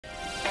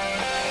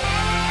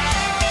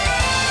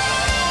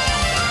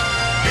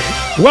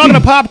Welcome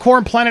to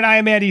Popcorn Planet. I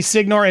am Andy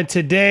Signore, and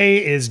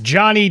today is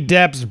Johnny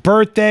Depp's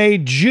birthday,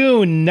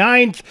 June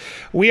 9th.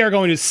 We are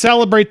going to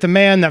celebrate the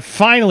man that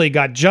finally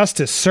got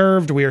justice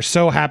served. We are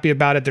so happy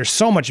about it. There's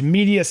so much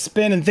media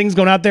spin and things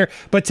going out there.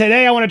 But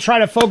today I want to try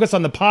to focus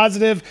on the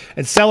positive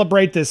and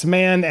celebrate this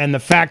man and the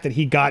fact that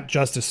he got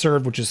justice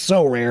served, which is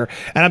so rare.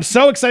 And I'm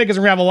so excited because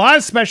we're going to have a lot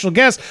of special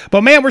guests.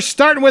 But man, we're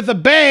starting with a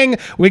bang.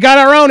 We got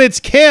our own, it's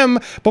Kim.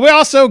 But we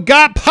also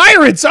got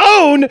Pirate's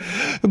own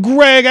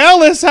Greg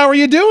Ellis. How are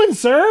you doing,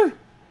 sir?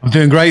 I'm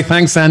doing great.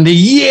 Thanks, Andy.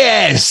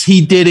 Yes,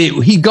 he did it.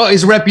 He got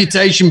his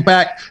reputation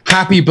back.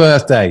 Happy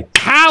birthday.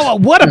 How?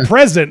 What a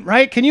present,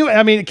 right? Can you,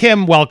 I mean,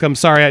 Kim, welcome.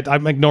 Sorry,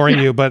 I'm ignoring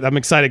you, but I'm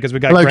excited because we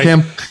got Hello, Greg.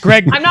 Kim.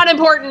 Greg. I'm not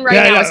important right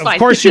now. It's fine. Of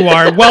course you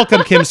are.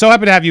 Welcome, Kim. So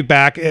happy to have you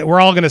back. We're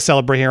all going to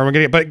celebrate here. We're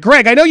gonna, but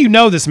Greg, I know you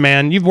know this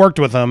man. You've worked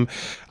with him.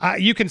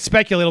 You can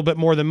speculate a little bit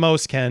more than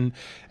most can.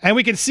 And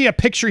we can see a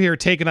picture here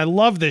taken. I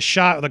love this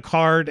shot with a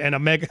card and a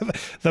mega,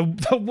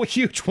 the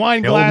huge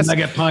wine glass.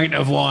 Mega pint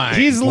of wine.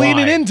 He's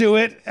leaning into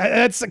it.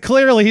 That's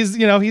clearly he's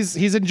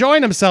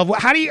enjoying himself.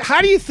 How do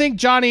you think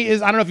Johnny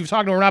is? I don't know if you've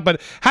talked to him or not,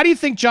 but how do you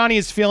think Johnny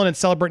is feeling and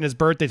celebrating his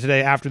birthday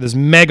today after this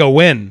mega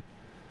win?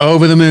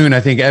 Over the moon.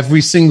 I think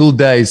every single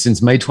day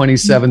since May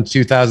 27th,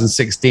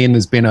 2016,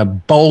 there's been a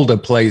boulder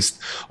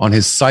placed on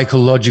his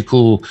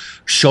psychological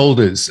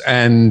shoulders.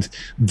 And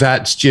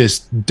that's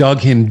just dug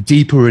him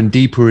deeper and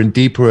deeper and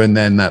deeper. And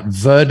then that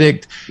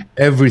verdict,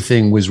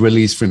 everything was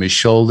released from his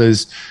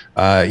shoulders.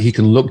 He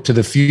can look to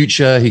the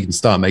future. He can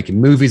start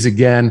making movies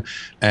again.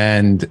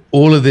 And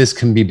all of this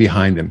can be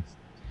behind him.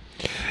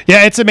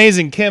 Yeah, it's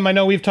amazing, Kim. I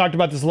know we've talked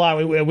about this a lot.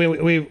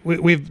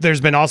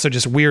 There's been also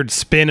just weird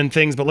spin and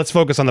things, but let's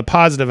focus on the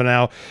positive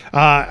now.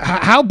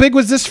 How big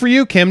was this for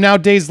you, Kim? Now,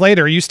 days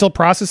later, are you still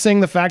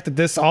processing the fact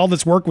that all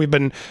this work we've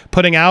been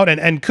putting out?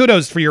 And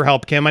kudos for your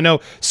help, Kim. I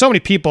know so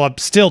many people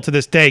still to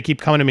this day keep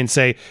coming to me and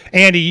say,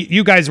 Andy,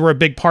 you guys were a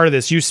big part of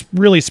this. You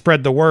really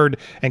spread the word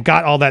and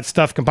got all that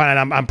stuff combined.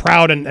 And I'm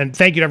proud and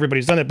thank you to everybody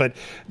who's done it. But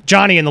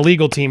Johnny and the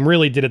legal team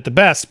really did it the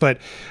best. But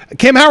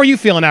Kim, how are you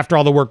feeling after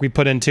all the work we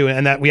put into it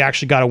and that we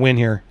actually got a win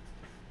here?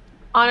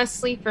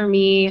 Honestly, for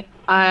me,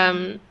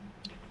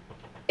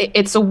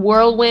 it's a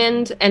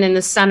whirlwind, and in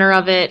the center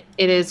of it,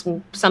 it is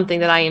something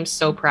that I am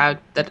so proud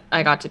that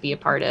I got to be a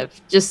part of.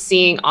 Just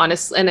seeing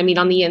honestly, and I mean,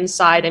 on the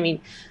inside, I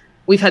mean,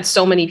 we've had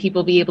so many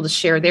people be able to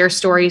share their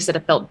stories that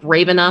have felt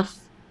brave enough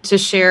to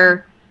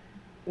share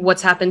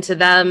what's happened to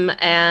them,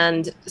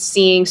 and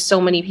seeing so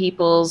many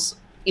people's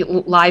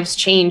lives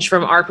change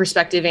from our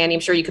perspective. Andy,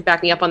 I'm sure you could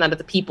back me up on that, of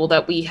the people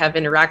that we have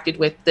interacted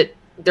with, that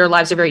their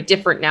lives are very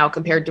different now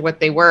compared to what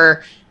they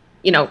were,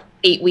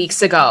 8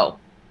 weeks ago.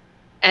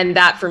 And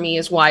that for me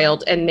is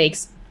wild and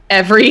makes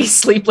every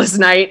sleepless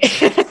night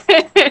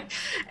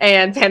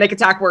and panic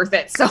attack worth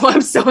it. So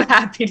I'm so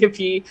happy to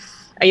be,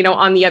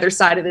 on the other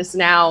side of this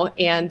now.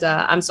 And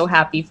I'm so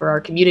happy for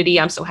our community.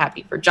 I'm so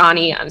happy for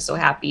Johnny. I'm so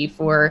happy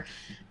for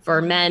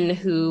men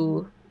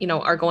who,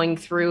 are going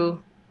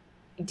through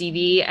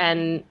DV,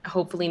 and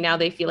hopefully now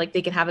they feel like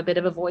they can have a bit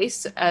of a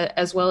voice,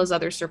 as well as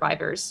other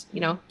survivors.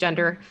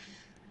 Gender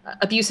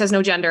abuse has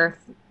no gender,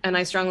 and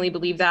I strongly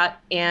believe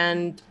that.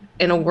 And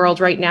in a world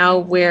right now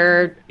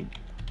where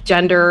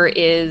gender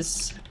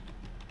is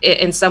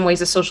in some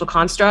ways a social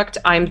construct,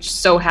 I'm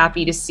so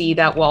happy to see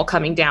that wall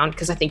coming down,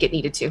 because I think it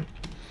needed to,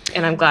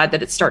 and I'm glad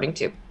that it's starting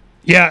to.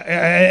 Yeah,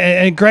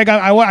 and Greg,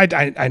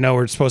 I know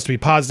we're supposed to be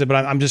positive,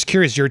 but I'm just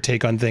curious your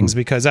take on things,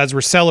 because as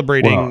we're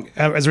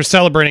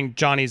celebrating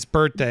Johnny's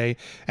birthday,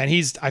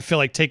 and I feel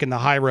like taking the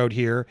high road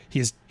here.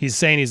 He's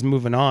saying he's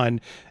moving on.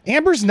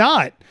 Amber's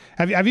not.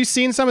 Have you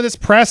seen some of this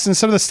press and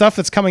some of the stuff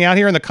that's coming out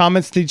here in the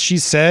comments that she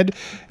said?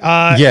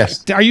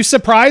 Yes. Are you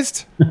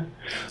surprised?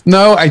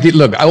 No, I did.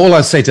 Look, all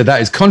I say to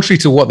that is, contrary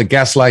to what the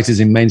gaslighters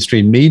in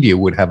mainstream media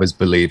would have us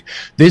believe,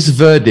 this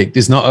verdict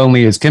is not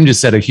only, as Kim just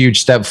said, a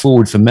huge step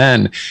forward for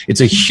men,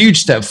 it's a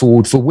huge step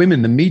forward for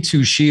women. The Me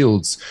Too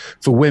shields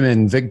for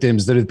women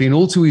victims that have been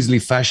all too easily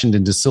fashioned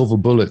into silver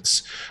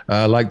bullets,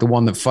 like the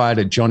one that fired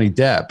at Johnny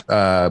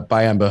Depp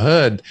by Amber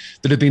Heard,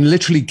 that have been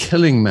literally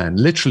killing men,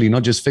 literally,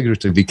 not just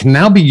figuratively, can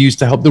now be used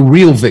to help the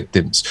real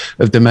victims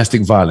of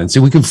domestic violence.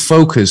 So we can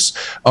focus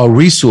our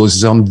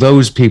resources on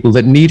those people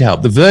that need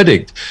help. The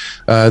verdict,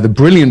 the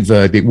brilliant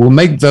verdict, will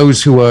make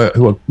those who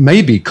are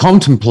maybe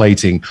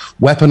contemplating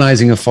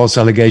weaponizing a false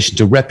allegation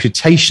to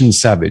reputation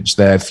savage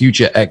their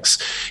future ex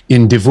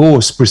in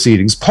divorce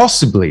proceedings,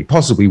 possibly,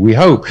 we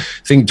hope,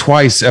 think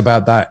twice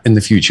about that in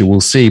the future. We'll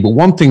see. But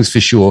one thing's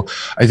for sure,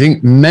 I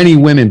think many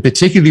women,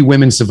 particularly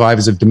women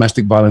survivors of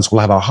domestic violence, will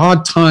have a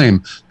hard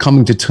time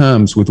coming to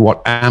terms with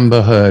what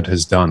Amber Heard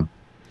has done.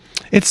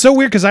 It's so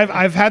weird, because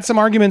I've had some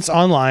arguments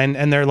online,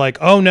 and they're like,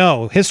 "Oh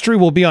no, history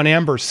will be on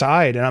Amber's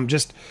side," and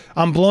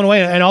I'm blown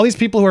away. And all these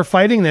people who are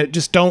fighting that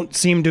just don't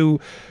seem to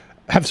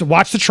have to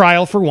watch the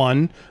trial, for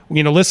one,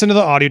 listen to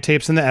the audio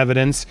tapes and the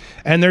evidence,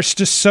 and they're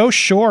just so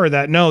sure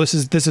that no, this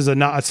is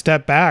a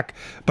step back.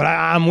 But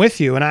I'm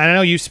with you, and I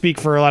know you speak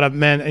for a lot of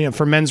men,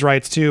 for men's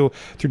rights too,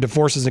 through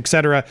divorces,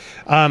 etc.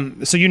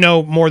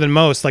 So more than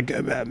most, like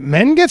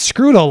men get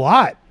screwed a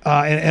lot.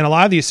 in a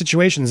lot of these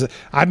situations.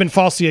 I've been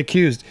falsely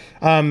accused.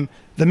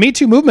 The Me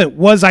Too movement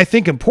was, I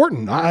think,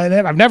 important.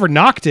 I've never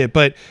knocked it,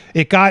 but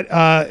it got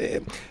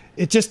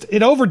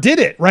it overdid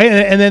it, right?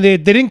 And then they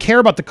didn't care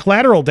about the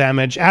collateral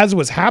damage as it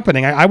was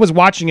happening. I was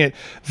watching it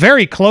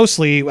very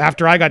closely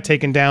after I got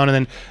taken down, and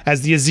then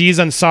as the Aziz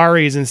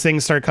Ansari's and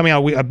things started coming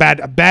out,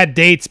 bad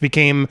dates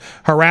became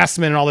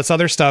harassment and all this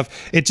other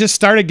stuff. It just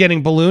started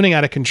getting ballooning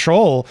out of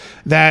control.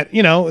 That,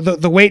 you know,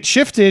 the weight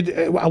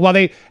shifted. While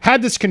they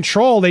had this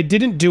control, they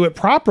didn't do it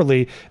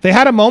properly. They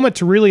had a moment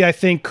to really, I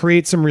think,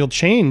 create some real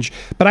change.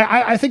 But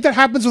I think that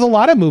happens with a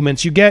lot of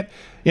movements. You get,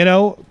 you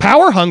know,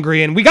 power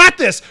hungry and we got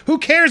this. Who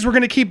cares? We're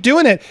going to keep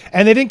doing it.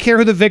 And they didn't care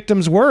who the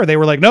victims were. They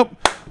were like, nope,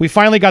 we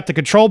finally got the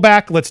control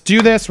back. Let's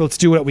do this. Let's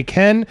do what we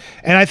can.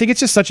 And I think it's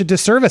just such a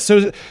disservice.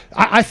 So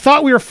I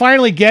thought we were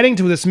finally getting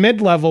to this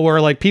mid-level where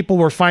like people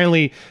were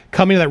finally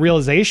coming to that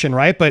realization,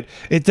 right? But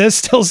it does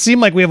still seem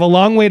like we have a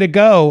long way to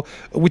go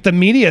with the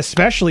media,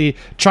 especially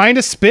trying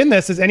to spin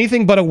this as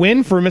anything but a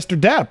win for Mr.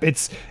 Depp.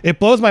 It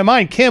blows my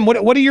mind. Kim, what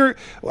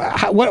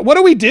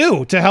do we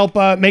do to help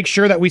make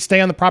sure that we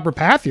stay on the proper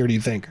path here, do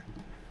you think?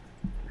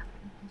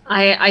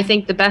 I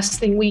think the best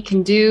thing we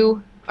can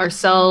do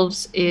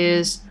ourselves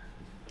is,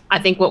 I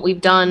think, what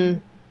we've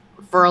done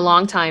for a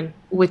long time,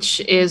 which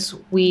is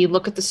we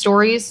look at the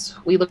stories,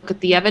 we look at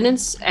the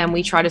evidence, and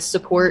we try to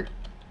support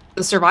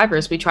the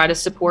survivors. We try to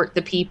support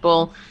the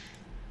people,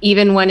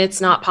 even when it's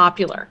not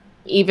popular,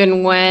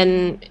 even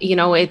when, you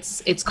know,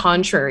 it's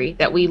contrary,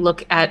 that we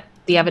look at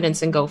the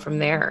evidence and go from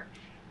there.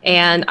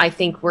 And I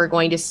think we're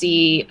going to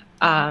see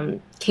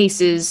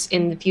cases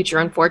in the future,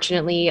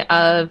 unfortunately,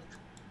 of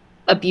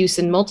abuse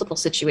in multiple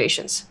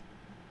situations.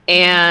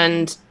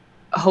 And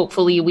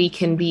hopefully we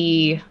can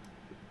be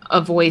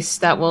a voice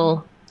that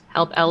will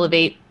help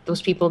elevate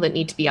those people that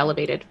need to be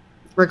elevated,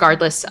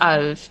 regardless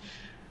of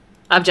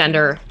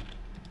gender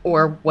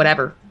or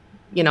whatever,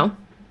 you know?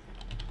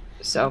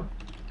 So,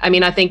 I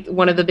mean, I think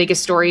one of the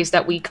biggest stories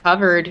that we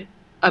covered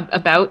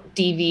about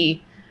DV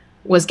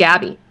was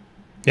Gabby.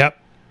 Yep.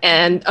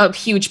 And a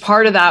huge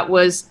part of that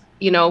was,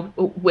 you know,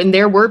 when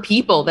there were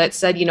people that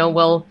said, you know,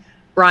 well,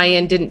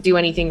 Brian didn't do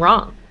anything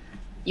wrong.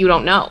 You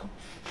don't know.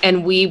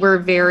 And we were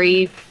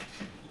very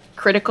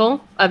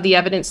critical of the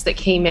evidence that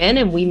came in,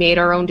 and we made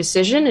our own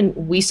decision, and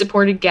we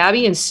supported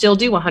Gabby and still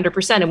do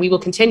 100%. And we will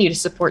continue to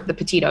support the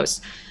Petitos,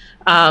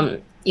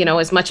 you know,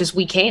 as much as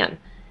we can.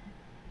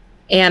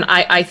 And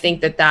I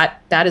think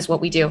that is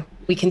what we do.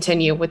 We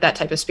continue with that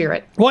type of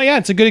spirit. Well, yeah,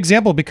 it's a good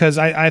example because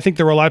I think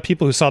there were a lot of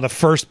people who saw the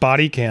first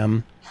body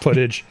cam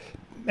footage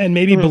and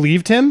maybe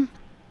believed him.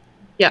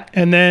 Yeah.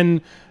 And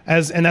then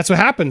and that's what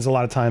happens a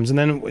lot of times. And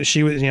then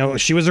she was, you know,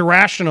 she was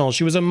irrational.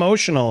 She was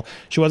emotional.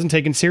 She wasn't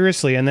taken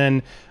seriously. And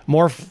then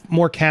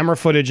more camera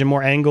footage and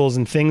more angles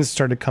and things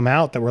started to come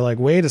out that were like,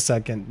 wait a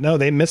second. No,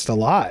 they missed a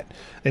lot.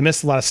 They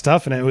missed a lot of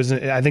stuff. And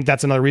I think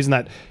that's another reason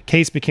that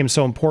case became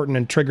so important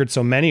and triggered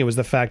so many, was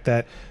the fact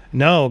that,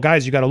 no,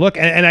 guys, you got to look.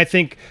 And I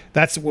think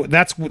that's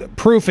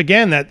proof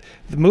again that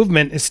the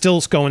movement is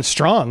still going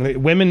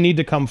strong. Women need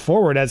to come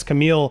forward. As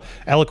Camille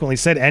eloquently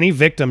said, any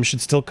victim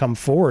should still come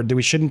forward.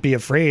 We shouldn't be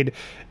afraid.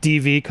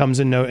 DV comes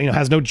in,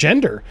 has no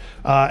gender.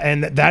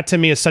 And that to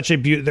me is such a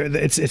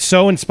it's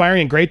so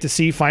inspiring and great to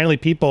see finally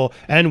people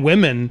and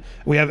women.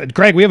 We have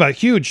a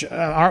huge,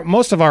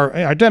 most of our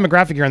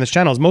demographic here on this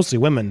channel is mostly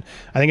women.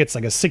 I think it's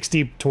like a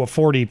 60 to a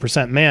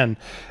 40% man.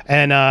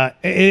 And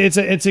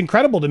it's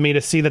incredible to me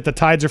to see that the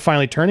tides are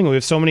finally turning. We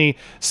have so many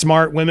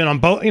smart women on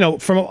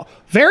both, from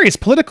various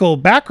political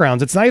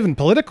backgrounds. It's not even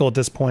political at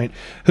this point,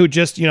 who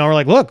just, are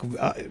like, look,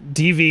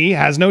 DV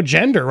has no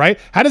gender, right?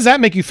 How does that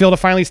make you feel to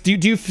finally,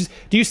 do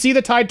you see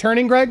the tide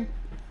turning, Greg?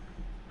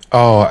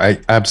 Oh, I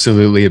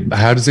absolutely.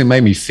 How does it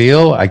make me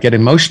feel? I get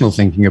emotional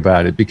thinking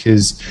about it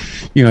because,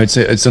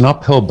 it's an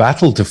uphill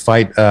battle to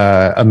fight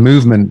a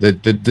movement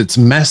that's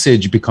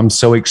message becomes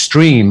so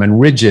extreme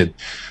and rigid.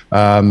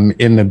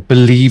 In the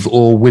believe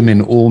all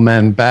women, all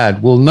men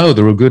bad. Well, no,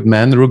 there are good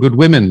men, there are good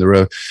women, there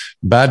are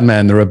bad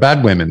men, there are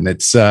bad women.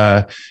 It's,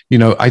 I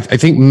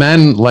think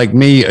men like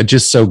me are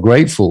just so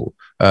grateful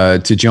to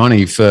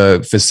Johnny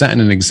for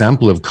setting an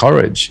example of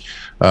courage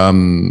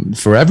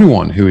for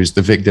everyone who is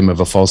the victim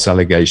of a false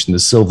allegation, the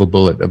silver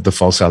bullet of the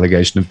false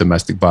allegation of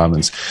domestic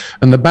violence.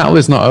 And the battle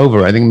is not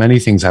over. I think many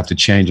things have to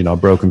change in our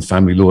broken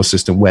family law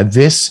system. Where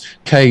this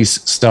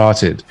case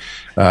started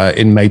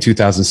in May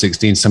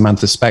 2016,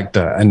 Samantha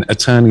Spector and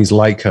attorneys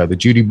like her, the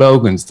Judy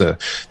Bogans, the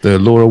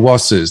Laura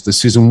Wassers, the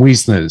Susan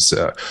Wiesners,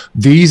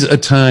 these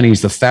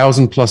attorneys, the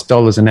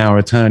 $1,000+ an hour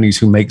attorneys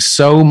who make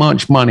so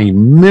much money,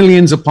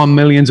 millions upon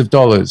millions of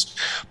dollars,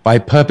 by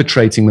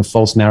perpetrating the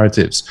false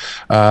narratives.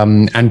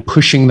 and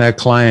pushing their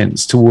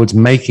clients towards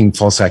making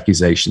false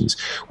accusations.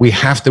 We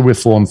have to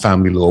reform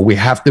family law. We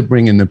have to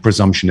bring in the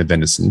presumption of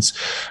innocence.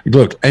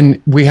 Look,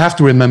 and we have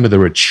to remember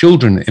there are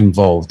children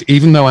involved.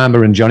 Even though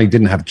Amber and Johnny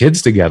didn't have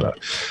kids together,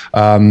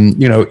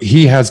 you know,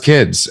 he has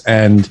kids.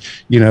 And,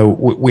 you know,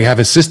 we have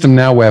a system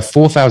now where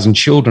 4,000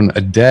 children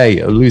a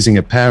day are losing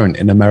a parent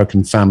in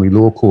American family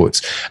law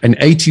courts. And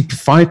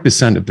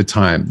 85% of the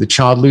time, the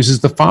child loses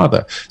the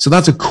father. So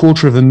that's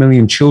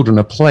 250,000 children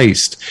are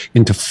placed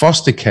into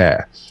foster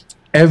care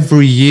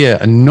every year,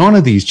 and none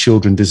of these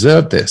children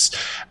deserve this.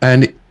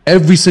 And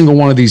every single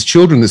one of these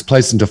children that's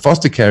placed into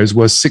foster care is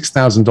worth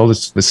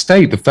 $6,000 to the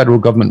state. The federal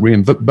government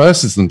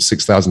reimburses them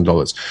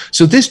 $6,000.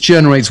 So this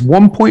generates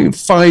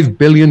 $1.5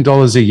 billion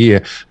a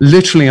year,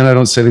 literally, and I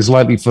don't say this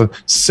lightly, for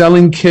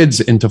selling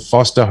kids into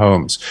foster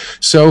homes.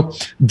 So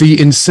the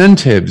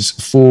incentives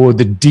for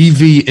the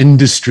DV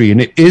industry,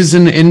 and it is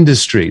an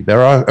industry,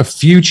 there are a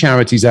few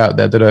charities out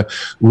there that are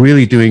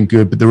really doing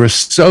good, but there are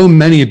so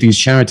many of these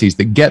charities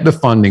that get the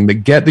funding,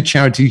 that get the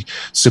charity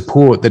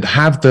support, that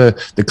have the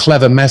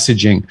clever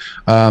messaging.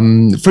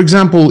 For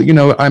example, you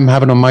know, I'm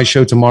having on my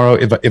show tomorrow,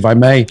 if I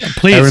may,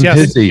 please, Erin yes.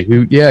 Pizzey,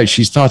 who, yeah,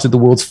 she started the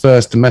world's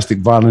first domestic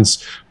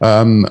violence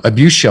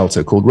abuse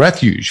shelter called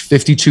Refuge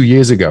 52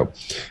 years ago.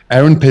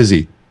 Erin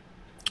Pizzey.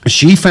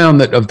 She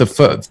found that of the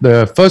first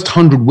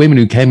 100 women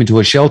who came into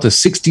her shelter,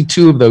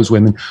 62 of those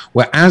women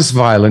were as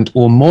violent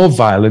or more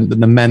violent than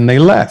the men they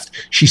left.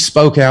 She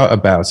spoke out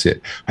about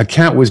it. Her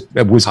cat was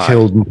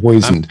killed and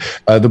poisoned.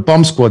 The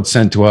bomb squad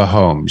sent to her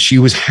home. She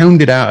was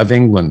hounded out of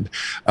England.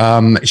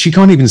 She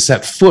can't even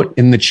set foot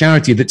in the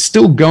charity that's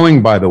still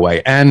going, by the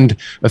way. And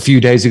a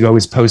few days ago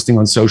is posting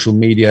on social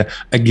media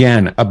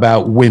again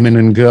about women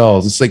and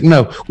girls. It's like,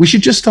 no, we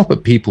should just stop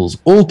at peoples,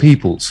 all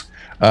peoples.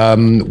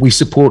 We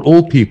support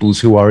all peoples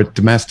who are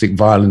domestic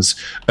violence,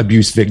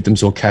 abuse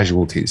victims or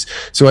casualties.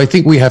 So I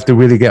think we have to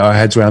really get our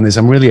heads around this.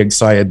 I'm really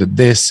excited that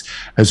this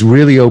has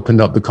really opened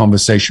up the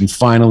conversation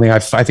finally. I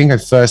think I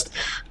first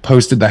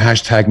posted the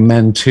hashtag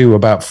 #Men2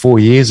 about 4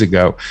 years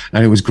ago,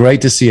 and it was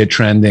great to see it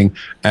trending.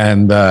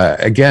 And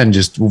again,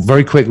 just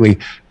very quickly,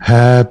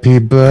 happy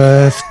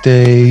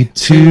birthday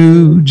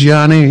to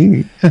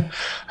Johnny.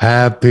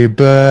 Happy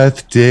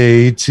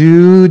birthday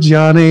to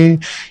Johnny.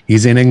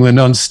 He's in England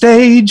on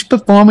stage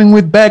performing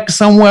with Beck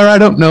somewhere, I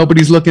don't know, but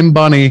he's looking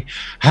bunny.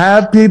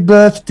 Happy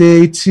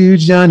birthday to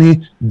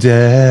Johnny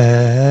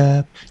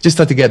Depp. Just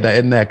had to get that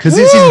in there because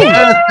it's his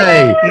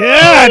birthday.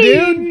 Yeah,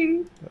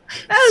 dude.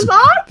 That was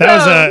awesome. That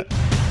was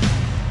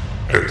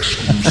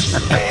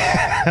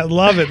I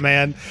love it,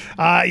 man.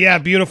 Yeah,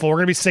 beautiful. We're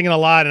going to be singing a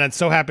lot, and I'm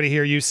so happy to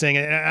hear you sing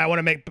it. And I want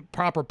to make a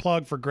proper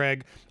plug for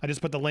Greg. I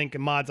just put the link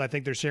in mods. I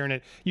think they're sharing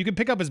it. You can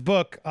pick up his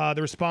book,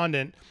 The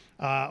Respondent,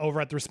 over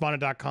at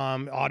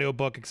therespondent.com,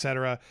 audiobook,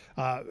 etc.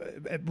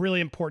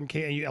 Really important.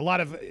 A lot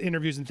of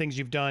interviews and things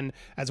you've done,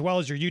 as well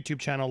as your YouTube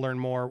channel, Learn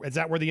More. Is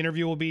that where the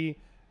interview will be?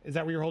 Is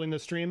that where you're holding the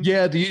stream?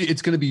 Yeah,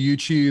 it's going to be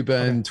YouTube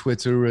and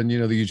Twitter and, you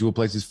know, the usual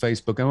places,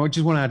 Facebook. And I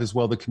just want to add as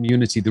well the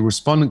community, the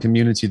respondent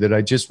community that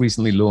I just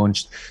recently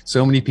launched.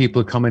 So many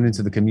people are coming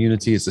into the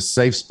community. It's a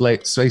safe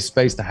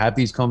space to have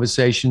these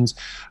conversations.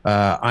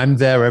 I'm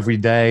there every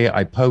day.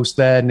 I post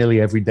there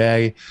nearly every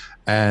day.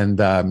 And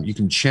you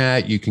can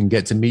chat, you can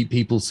get to meet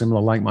people,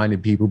 similar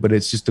like-minded people, but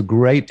it's just a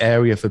great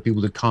area for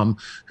people to come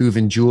who've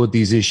endured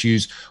these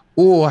issues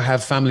or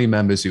have family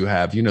members who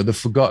have, you know, the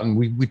forgotten.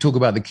 We talk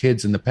about the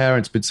kids and the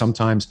parents, but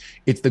sometimes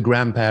it's the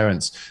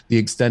grandparents, the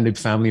extended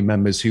family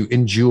members who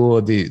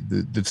endure the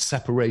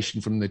separation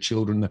from the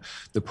children,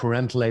 the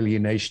parental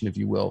alienation, if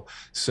you will.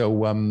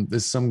 So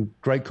there's some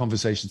great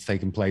conversations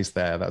taking place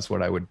there. That's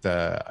what I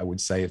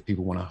would say if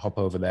people want to hop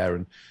over there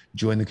and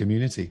join the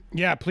community.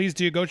 Yeah, please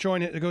do. Go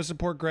join it. Go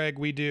support Greg.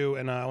 We do.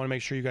 And I want to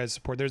make sure you guys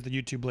support. There's the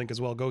YouTube link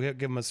as well. Go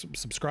give him a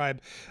subscribe.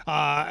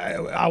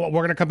 We're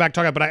going to come back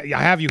talking, but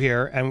I have you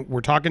here, and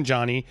we're talking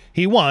Johnny.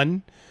 He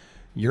won.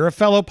 You're a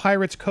fellow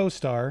Pirates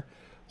co-star.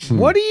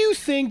 What do you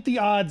think the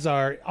odds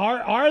are?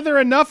 Are there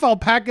enough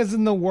alpacas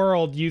in the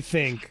world, you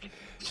think,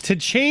 to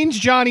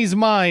change Johnny's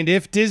mind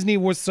if Disney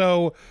was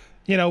so...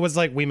 you know, was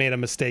like, we made a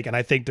mistake, and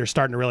I think they're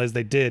starting to realize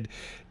they did.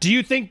 Do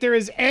you think there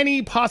is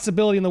any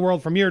possibility in the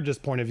world, from your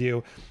just point of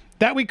view,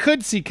 that we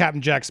could see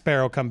Captain Jack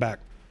Sparrow come back?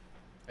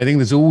 I think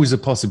there's always a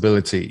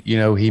possibility. You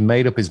know, he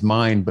made up his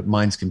mind, but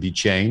minds can be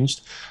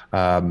changed.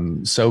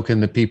 So can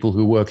the people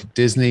who work at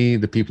Disney,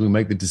 the people who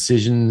make the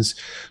decisions.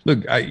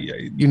 Look,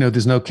 you know,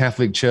 there's no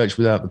Catholic Church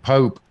without the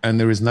Pope, and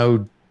there is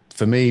no,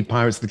 for me,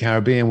 Pirates of the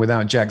Caribbean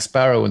without Jack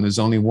Sparrow, and there's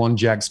only one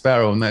Jack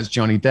Sparrow, and that's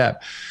Johnny Depp.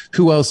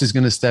 Who else is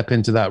going to step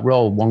into that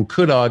role? One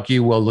could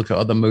argue, well, look at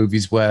other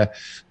movies where,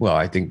 well,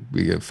 I think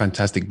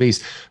Fantastic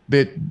Beasts,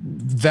 but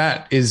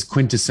that is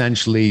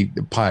quintessentially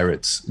the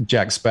Pirates,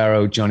 Jack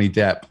Sparrow, Johnny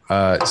Depp.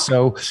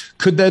 So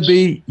could there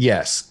be?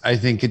 Yes. I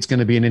think it's going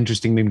to be an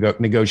interesting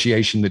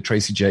negotiation that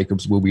Tracy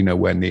Jacobs will be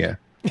nowhere near.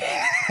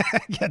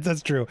 Yeah,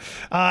 that's true.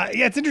 Yeah,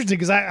 it's interesting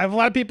because I have a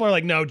lot of people are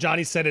like, no,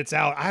 Johnny said it's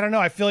out. I don't know.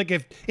 I feel like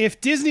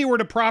if Disney were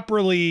to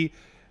properly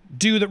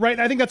do the right.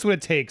 I think that's what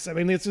it takes. I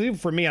mean, it's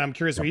for me. And I'm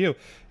curious for you.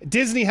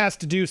 Disney has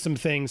to do some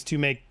things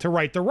to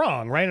right the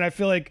wrong, right? And I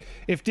feel like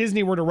if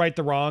Disney were to right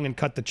the wrong and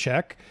cut the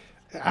check,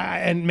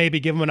 and maybe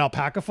give them an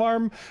alpaca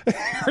farm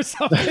or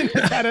something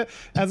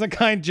as a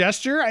kind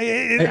gesture,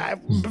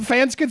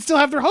 fans could still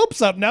have their hopes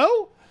up.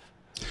 No.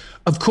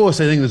 Of course,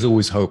 I think there's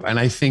always hope. And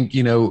I think,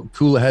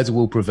 cooler heads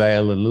will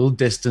prevail, a little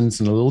distance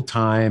and a little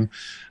time.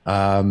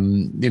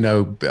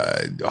 Hollywood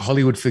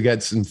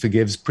forgets and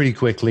forgives pretty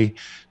quickly.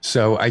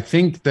 So I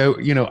think, though,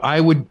 I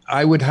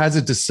would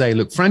hazard to say,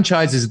 look,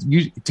 franchises,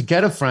 to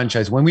get a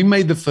franchise, when we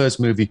made the first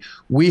movie,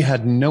 we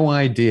had no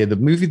idea.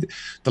 The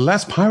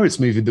last Pirates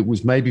movie that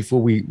was made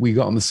before we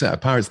got on the set of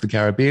Pirates of the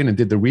Caribbean and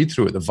did the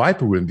read-through at the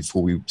Viper Room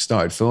before we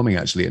started filming,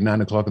 actually, at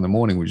 9:00 in the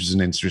morning, which was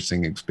an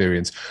interesting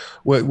experience,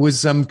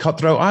 was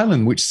Cutthroat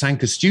Island, which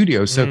sank a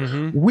studio. So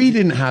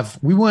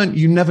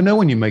you never know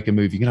when you make a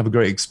movie. You can have a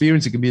great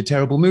experience. It can be a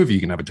terrible movie. You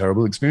can have a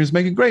terrible experience,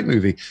 make a great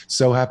movie.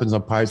 So happens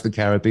on Pirates of the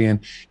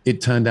Caribbean. It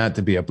turned out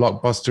to be a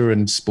blockbuster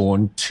and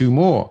spawned 2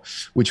 more,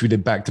 which we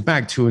did back to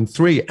back, 2 and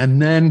 3.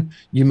 And then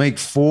you make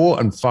 4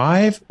 and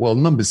 5. Well,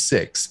 number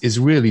 6 is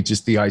really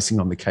just the icing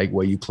on the cake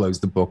where you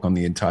close the book on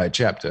the entire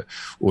chapter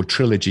or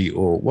trilogy,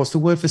 or what's the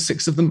word for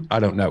 6 of them? I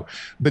don't know.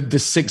 But the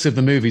 6 of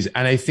the movies.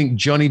 And I think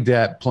Johnny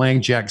Depp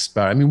playing Jack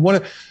Sparrow. I mean,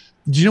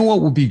 do you know what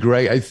would be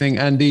great, I think,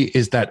 Andy,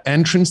 is that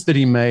entrance that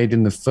he made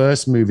in the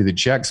first movie that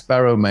Jack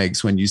Sparrow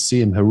makes when you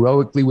see him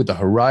heroically with the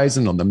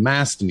horizon on the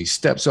mast and he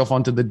steps off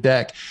onto the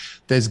deck.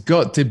 There's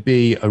got to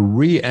be a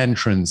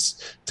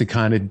re-entrance to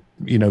kind of,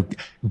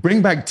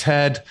 bring back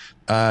Ted,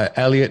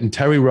 Elliot, and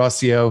Terry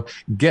Rossio,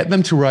 get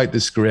them to write the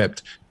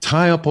script,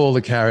 tie up all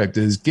the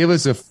characters, give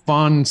us a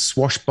fun,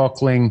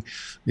 swashbuckling,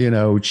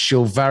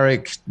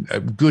 chivalric,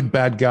 good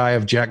bad guy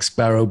of Jack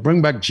Sparrow,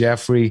 bring back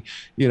Jeffrey,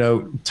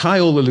 tie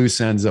all the loose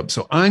ends up.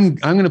 So I'm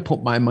going to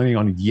put my money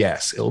on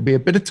yes. It'll be a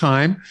bit of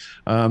time,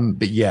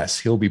 but yes,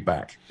 he'll be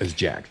back as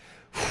Jack.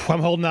 I'm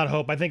holding out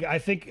hope. I think.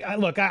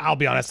 Look, I'll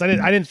be honest.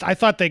 I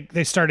thought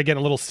they started getting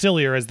a little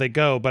sillier as they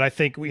go, but I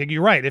think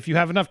you're right. If you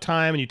have enough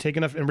time and you take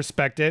enough and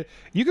respect it,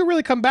 you can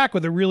really come back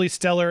with a really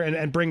stellar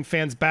and bring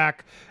fans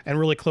back and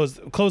really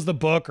close the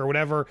book or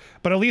whatever.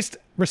 But at least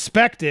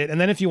respect it.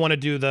 And then if you want to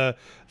do the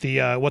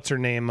what's her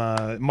name,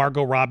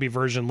 Margot Robbie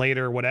version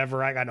later or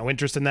whatever, I got no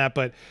interest in that.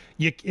 But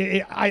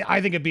I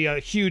think it'd be a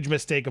huge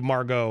mistake of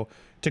Margot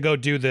to go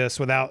do this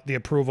without the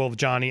approval of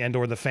Johnny and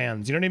or the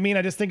fans. You know what I mean?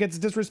 I just think it's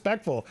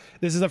disrespectful.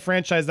 This is a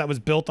franchise that was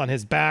built on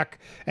his back,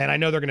 and I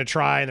know they're going to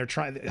try, and they're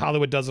trying.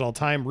 Hollywood does it all the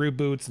time,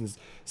 reboots and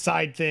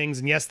side things,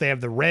 and yes, they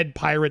have the Red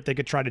Pirate they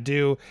could try to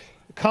do.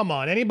 Come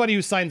on, anybody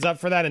who signs up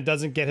for that and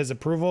doesn't get his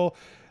approval,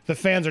 the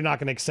fans are not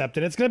going to accept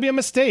it. It's going to be a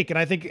mistake. And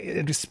I think,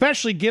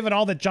 especially given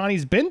all that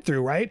Johnny's been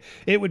through, right?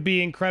 It would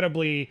be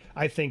incredibly,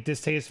 I think,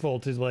 distasteful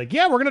to we're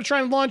going to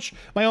try and launch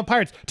my own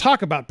Pirates.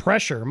 Talk about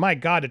pressure. My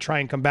God, to try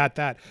and combat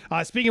that.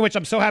 Speaking of which,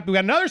 I'm so happy we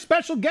got another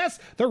special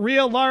guest. The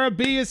real Laura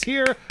B is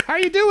here. How are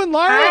you doing,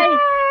 Laura? Hi.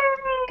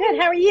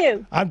 Good. How are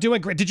you? I'm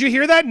doing great. Did you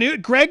hear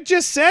that? Greg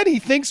just said he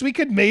thinks we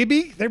could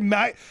it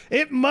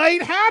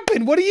might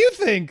happen. What do you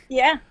think?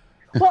 Yeah.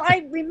 Well,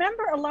 I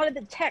remember a lot of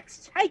the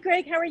texts. Hi,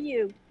 Greg. How are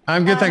you?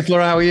 I'm good, thanks,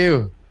 Laura. How are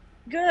you?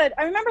 Good.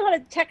 I remember a lot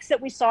of texts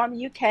that we saw in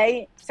the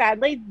UK,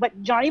 sadly,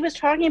 but Johnny was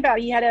talking about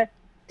he had a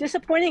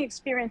disappointing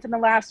experience in the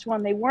last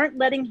one. They weren't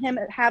letting him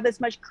have as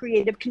much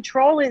creative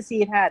control as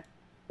he had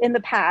in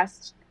the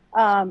past.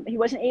 He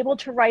wasn't able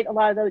to write a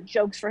lot of those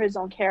jokes for his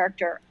own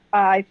character.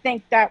 I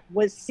think that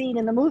was seen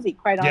in the movie,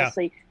 quite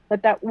honestly,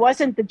 but that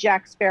wasn't the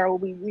Jack Sparrow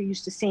we were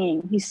used to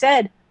seeing. He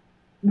said,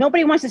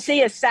 nobody wants to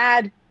see a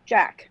sad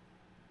Jack.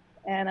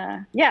 And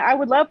I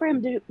would love for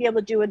him to be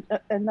able to do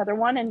another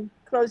one and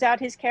close out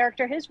his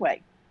character his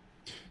way.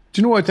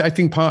 Do you know what I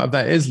think part of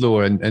that is,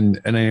 Laura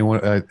and anyone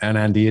and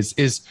Andy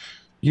is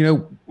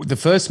the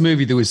first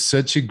movie, there was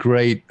such a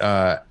great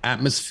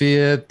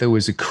atmosphere. There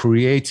was a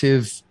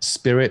creative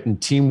spirit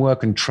and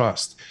teamwork and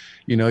trust.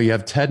 You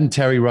have Ted and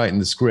Terry writing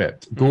the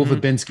script, Gore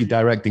Verbinski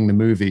directing the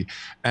movie,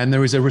 and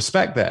there is a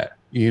respect there.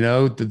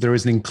 That there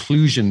is an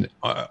inclusion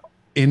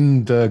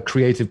in the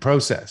creative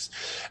process.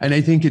 And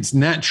I think it's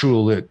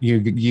natural that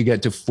you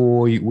get to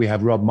 4, we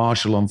have Rob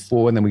Marshall on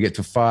 4, and then we get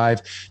to 5.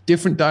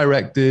 Different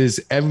directors,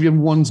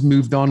 everyone's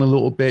moved on a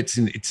little bit,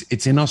 and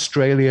it's in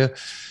Australia.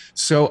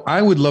 So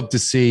I would love to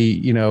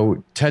see,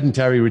 Ted and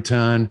Terry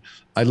return.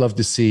 I'd love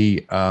to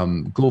see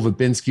Gore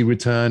Verbinski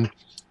return.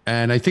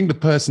 And I think the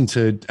person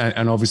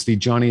and obviously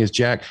Johnny as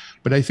Jack,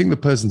 but I think the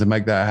person to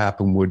make that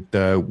happen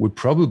would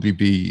probably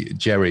be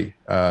Jerry.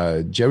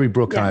 Jerry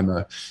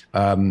Bruckheimer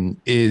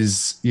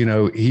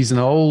he's an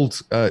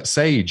old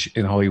sage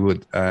in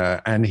Hollywood,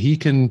 and he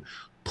can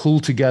pull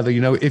together.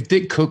 If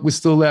Dick Cook was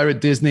still there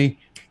at Disney,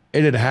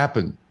 it had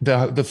happened.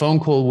 The phone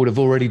call would have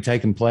already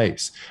taken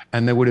place,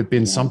 and there would have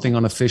been something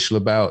unofficial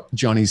about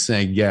Johnny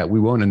saying, "Yeah,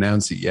 we won't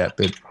announce it yet,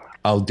 but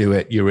I'll do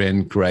it. You're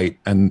in, great."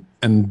 And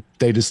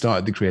they just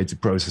started the creative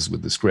process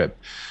with the script.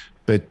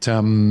 But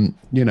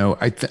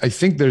I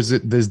think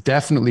there's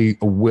definitely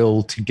a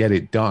will to get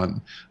it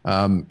done.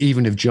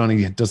 Even if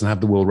Johnny doesn't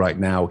have the will right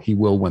now, he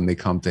will when they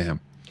come to him.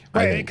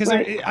 Right, because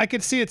I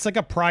could see it's like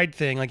a pride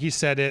thing, like you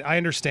said it. I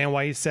understand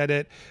why he said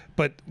it,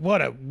 but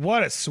what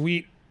a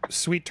sweet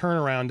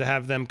turnaround to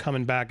have them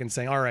coming back and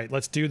saying, "All right,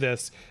 let's do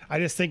this." I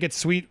just think it's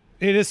sweet.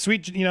 It is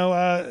sweet,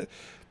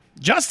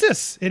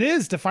 justice. It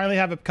is to finally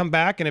have it come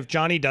back, and if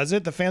Johnny does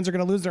it, the fans are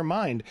going to lose their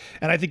mind.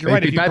 And I think you're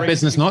right. It'd be bad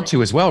business not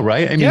to as well,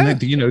 right? I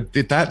mean,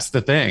 that's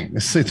the thing.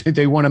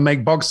 They want to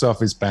make box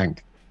office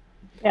bank.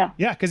 Yeah,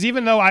 because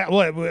even though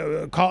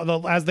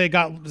as they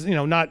got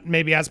not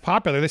maybe as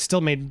popular, they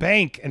still made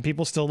bank and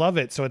people still love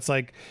it. So it's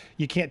like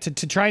you can't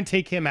to try and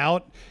take him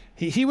out.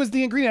 He was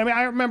the ingredient. I mean,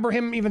 I remember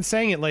him even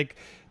saying it like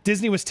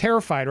Disney was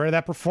terrified, right, of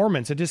that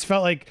performance. It just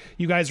felt like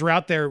you guys were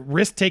out there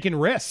taking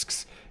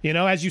risks.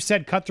 As you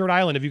said, Cutthroat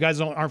Island, if you guys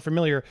aren't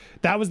familiar,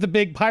 that was the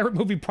big pirate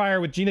movie prior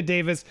with Gina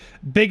Davis,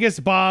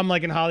 biggest bomb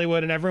like in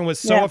Hollywood, and everyone was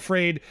so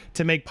afraid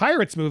to make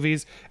pirates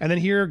movies. And then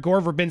here, Gore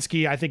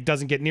Verbinski, I think,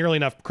 doesn't get nearly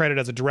enough credit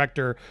as a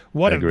director.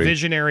 What a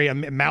visionary, a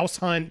Mouse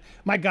Hunt.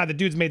 My God, the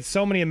dude's made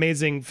so many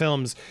amazing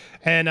films.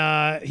 And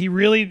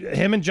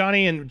him and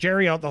Johnny and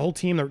Jerry, the whole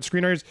team, the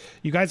screenwriters,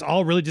 you guys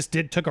all really just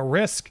took a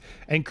risk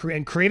and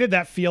created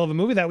that feel of a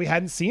movie that we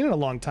hadn't seen in a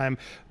long time.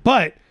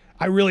 But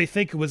I really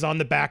think it was on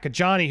the back of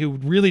Johnny, who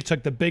really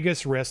took the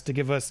biggest risk to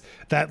give us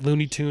that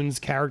Looney Tunes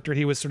character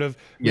he was sort of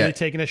really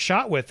taking a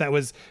shot with. That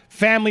was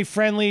family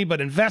friendly, but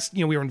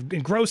we were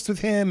engrossed with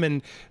him,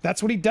 and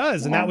that's what he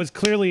does. And that was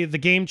clearly the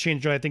game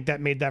changer. I think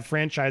that made that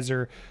franchise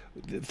a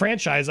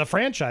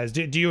franchise.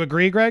 Do you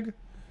agree, Greg?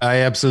 I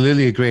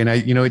absolutely agree. And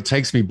it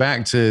takes me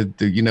back to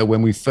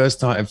when we first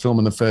started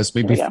filming the first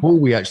movie, before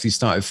we actually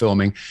started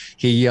filming,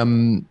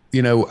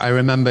 I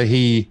remember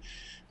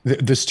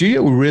the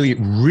studio were really,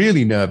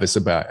 really nervous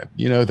about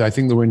it. I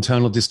think there were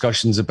internal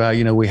discussions about,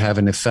 we have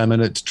an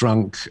effeminate,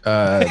 drunk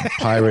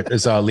pirate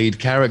as our lead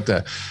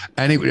character.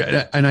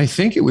 And I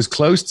think it was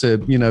close to,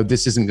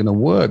 this isn't going to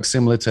work,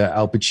 similar to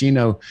Al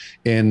Pacino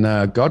in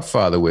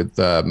Godfather with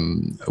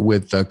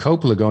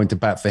Coppola going to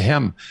bat for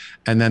him.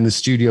 And then the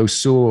studio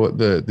saw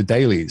the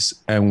dailies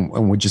and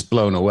were just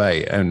blown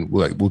away and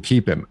we'll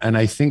keep him. And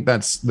I think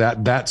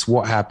that's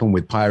what happened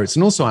with Pirates.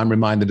 And also I'm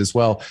reminded as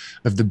well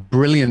of the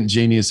brilliant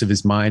genius of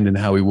his mind and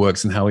how he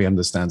works and how he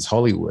understands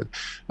Hollywood.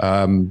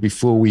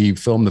 Before we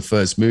filmed the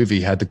first movie,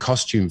 he had the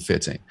costume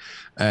fitting.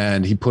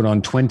 And he put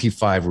on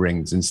 25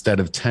 rings instead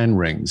of 10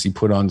 rings. He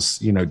put on,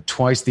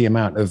 twice the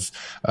amount of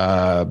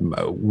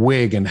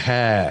wig and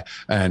hair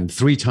and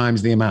 3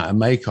 times the amount of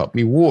makeup. And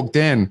he walked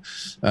in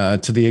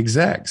to the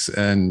execs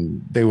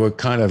and they were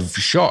kind of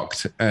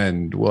shocked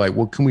and were like,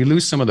 well, can we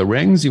lose some of the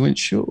rings? He went,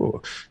 sure.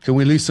 Can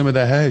we lose some of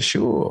the hair?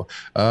 Sure.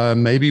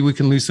 Maybe we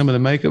can lose some of the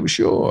makeup?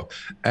 Sure.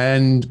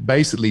 And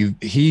basically,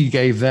 he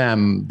gave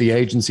them the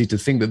agency to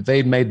think that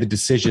they'd made the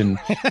decision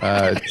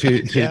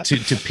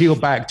to peel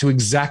back to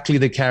exactly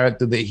the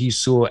character that he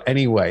saw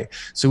anyway.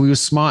 So we were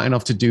smart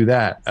enough to do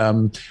that.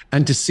 And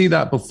to see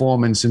that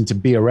performance and to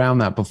be around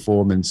that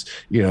performance,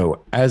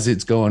 as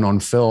it's going on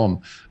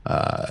film,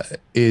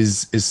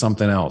 is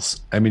something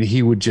else. I mean,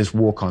 he would just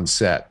walk on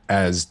set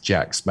as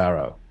Jack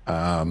Sparrow.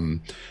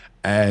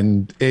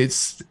 And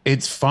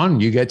it's fun.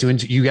 You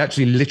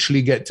actually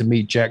literally get to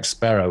meet Jack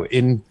Sparrow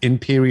in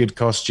period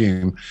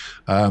costume,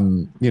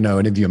 and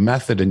if you're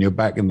Method and you're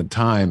back in the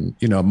time,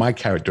 my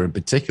character in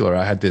particular,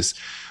 I had this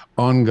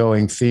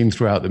ongoing theme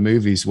throughout the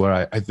movies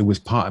where there was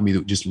part of me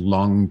that just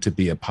longed to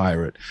be a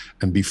pirate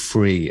and be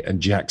free. And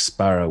Jack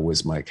Sparrow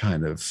was my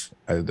kind of,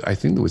 I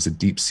think there was a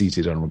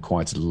deep-seated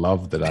unrequited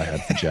love that I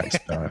had for Jack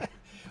Sparrow.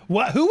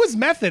 Who was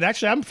Method?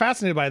 Actually, I'm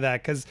fascinated by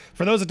that because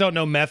for those that don't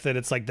know Method,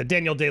 it's like the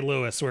Daniel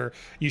Day-Lewis where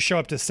you show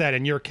up to set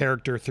and your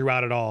character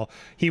throughout it all.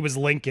 He was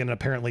Lincoln.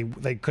 Apparently,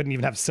 they couldn't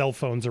even have cell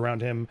phones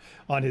around him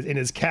in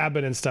his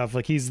cabin and stuff.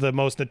 Like he's the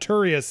most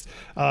notorious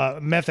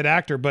method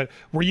actor. But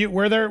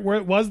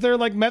was there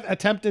like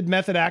attempted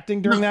method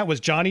acting during that?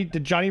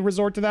 Did Johnny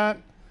resort to that?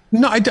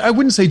 No, I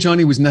wouldn't say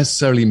Johnny was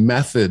necessarily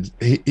method.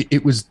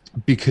 It was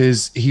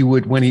because he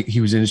would, when he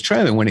was in his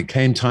trailer, when it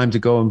came time to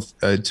go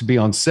to be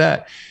on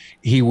set,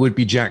 he would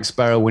be Jack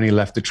Sparrow when he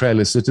left the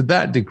trailer. So to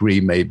that degree,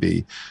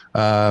 maybe.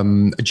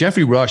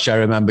 Jeffrey Rush, I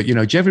remember,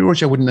 Jeffrey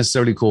Rush, I wouldn't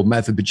necessarily call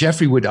method,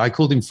 but I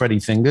called him Freddie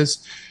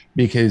Fingers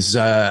because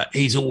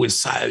he's always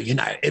so,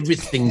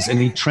 everything's, and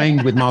he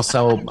trained with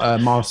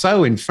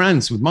Marcel in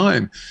France with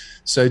mime.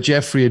 So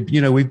Jeffrey,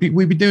 we'd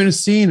be doing a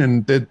scene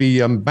and there'd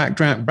be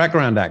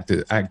background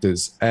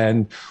actors,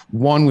 and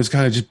one was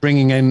kind of just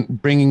bringing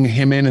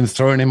him in and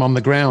throwing him on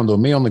the ground or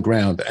me on the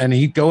ground, and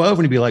he'd go over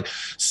and he'd be like,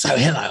 "So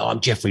hello, I'm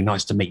Jeffrey.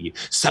 Nice to meet you.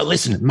 So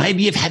listen,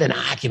 maybe you've had an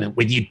argument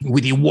with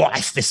your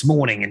wife this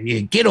morning, and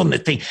you get on the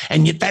thing,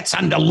 and that's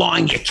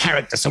underlying your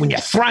character. So when you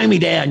throw me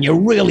down, you're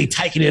really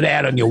taking it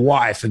out on your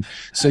wife." And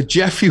so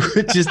Jeffrey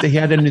he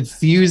had an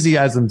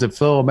enthusiasm to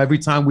film. Every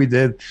time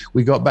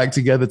we got back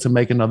together to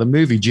make another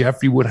movie, Jeffrey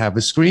would have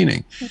a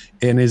screening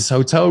in his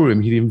hotel room.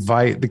 He'd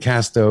invite the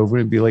cast over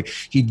and be like,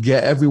 he'd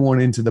get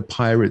everyone into the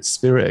pirate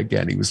spirit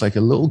again. He was like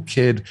a little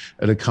kid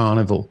at a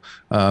carnival.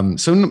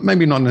 So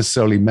maybe not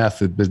necessarily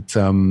method, but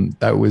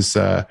that was,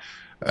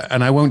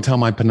 and I won't tell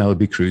my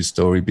Penelope Cruz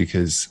story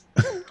because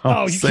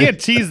Oh, you can't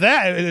tease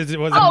that. It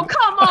wasn't. Oh,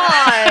 come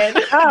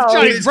on. Oh,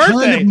 Johnny's It's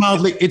birthday.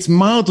 kind of it's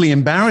mildly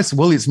embarrassing.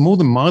 Well, it's more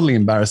than mildly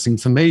embarrassing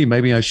for me.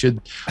 Maybe I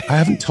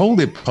haven't told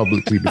it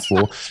publicly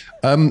before.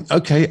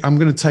 Okay, I'm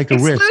going to take a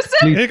risk.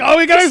 Exclusive? Oh,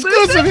 we got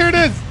exclusive. Here it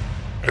is.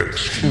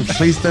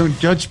 Please don't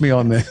judge me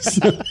on this.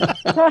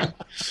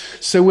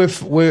 So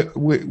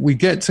we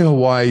get to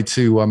Hawaii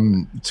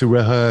to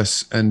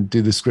rehearse and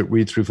do the script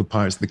read through for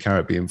Pirates of the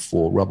Caribbean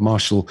 4. Rob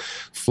Marshall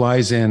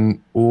flies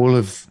in all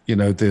of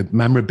the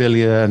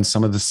memorabilia and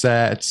some of the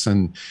sets,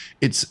 and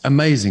it's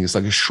amazing. It's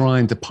like a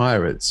shrine to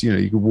pirates.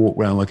 You can walk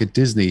around like a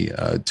Disney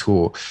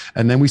tour,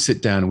 and then we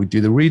sit down and we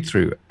do the read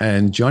through.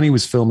 And Johnny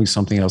was filming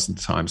something else at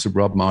the time, so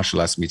Rob Marshall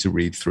asked me to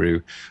read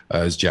through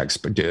as Jack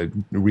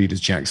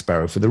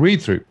Sparrow for the read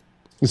through.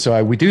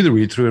 So we do the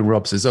read through, and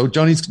Rob says, "Oh,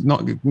 Johnny's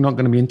not going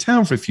to be in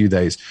town for a few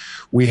days.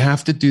 We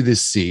have to do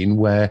this scene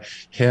where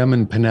him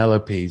and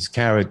Penelope's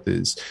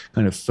characters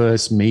kind of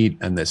first meet,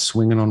 and they're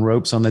swinging on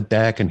ropes on the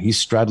deck, and he's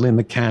straddling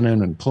the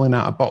cannon and pulling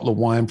out a bottle of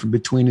wine from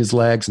between his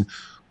legs. And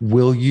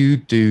will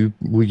you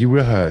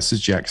rehearse as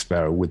Jack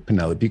Sparrow with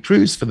Penelope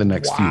Cruz for the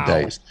next few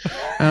days?"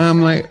 And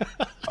I'm like,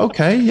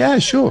 "Okay, yeah,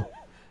 sure."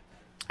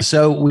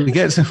 So we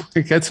get to,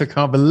 I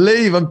can't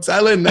believe I'm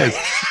telling this.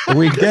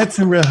 We get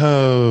to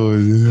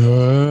rehearse.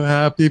 Oh,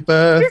 happy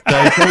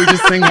birthday. Can we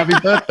just sing happy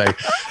birthday?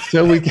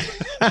 So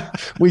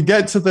we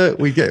get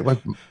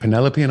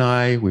Penelope and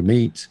I, we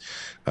meet.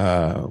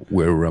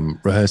 We're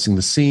rehearsing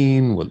the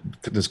scene.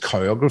 There's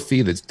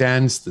choreography, there's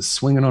dance, there's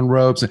swinging on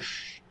ropes.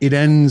 It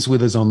ends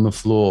with us on the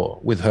floor,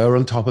 with her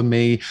on top of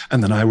me,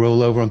 and then I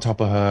roll over on top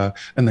of her,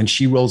 and then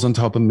she rolls on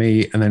top of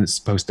me, and then it's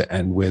supposed to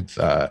end with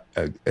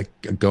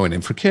going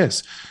in for a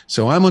kiss.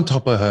 So I'm on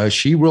top of her,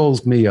 she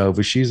rolls me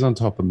over, she's on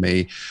top of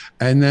me,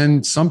 and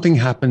then something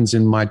happens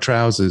in my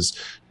trousers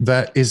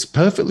that is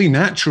perfectly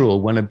natural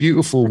when a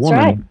beautiful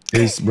woman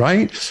is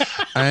right.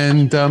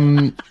 And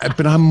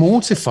but I'm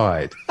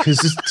mortified because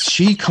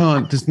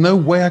there's no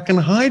way I can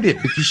hide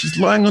it because she's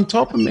lying on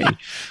top of me.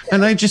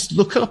 And I just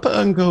look up at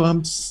her and go,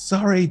 "I'm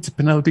sorry," to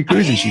Penelope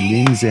Cruz. And she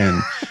leans in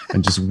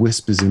and just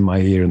whispers in my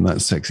ear in that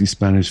sexy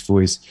Spanish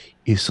voice,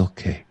 "It's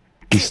okay.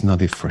 It's not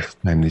the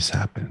first time this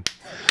happened."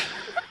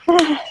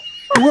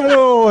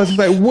 Whoa! I was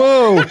like,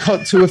 "Whoa!"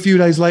 Cut to a few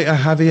days later,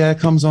 Javier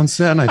comes on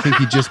set, and I think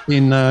he'd just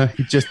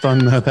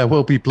done There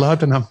Will Be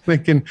Blood, and I'm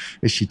thinking,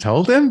 "Is she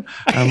told him?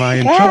 Am I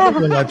in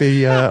trouble? Will I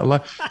be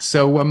alive?"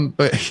 So,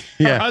 but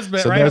yeah, Her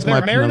husband, so right? there's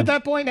They're my married at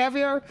that point,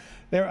 Javier.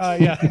 They're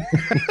yeah.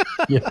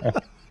 Yeah.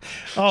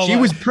 Oh, She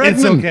was pregnant.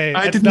 It's okay.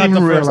 I It's didn't not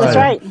even the first realize.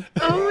 That's time.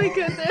 right. Oh my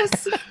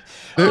goodness.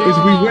 We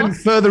went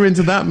further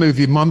into that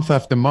movie month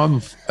after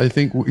month. I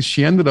think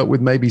she ended up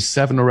with maybe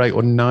 7 or 8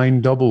 or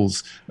 9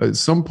 doubles. At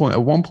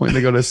one point,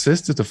 they got her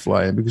sister to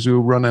fly in because we were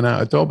running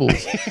out of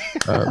doubles.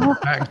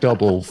 Back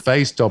double,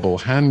 face double,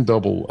 hand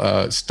double,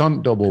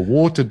 stunt double,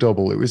 water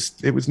double. It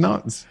was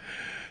nuts.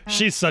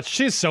 She's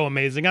so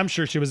amazing. I'm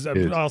sure she was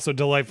also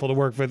delightful to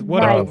work with.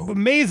 What Nice. an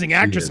amazing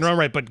actress in her own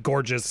right, but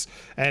gorgeous.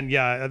 And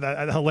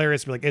yeah,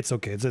 hilarious. Like, it's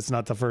okay. It's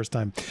not the first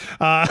time.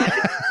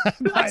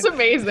 That's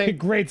amazing.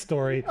 Great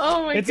story.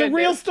 Oh my It's goodness. a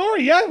real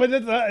story. Yeah,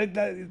 but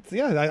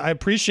I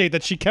appreciate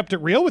that she kept it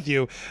real with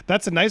you.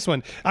 That's a nice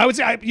one. I would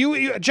say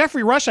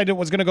Jeffrey Rush.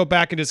 Was going to go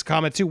back and just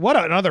comment too. What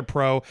another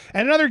pro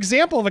and another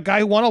example of a guy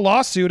who won a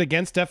lawsuit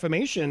against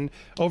defamation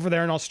over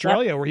there in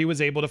Australia, where he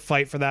was able to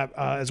fight for that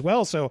as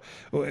well. So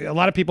a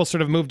lot of people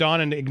sort of moved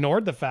on and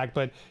ignored the fact,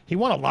 but he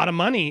won a lot of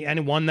money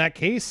and won that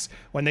case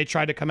when they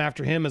tried to come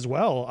after him as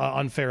well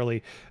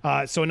unfairly.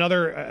 So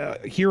another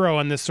hero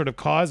on this sort of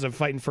cause of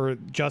fighting for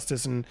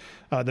justice and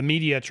the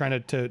media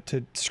trying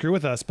to screw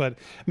with us. But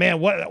man,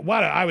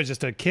 what I was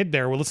just a kid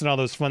there. We're listening to all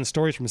those fun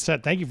stories from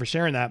set. Thank you for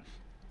sharing that.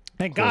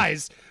 And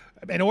guys,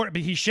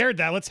 he shared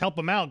that. Let's help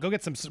him out. Go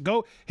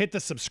hit the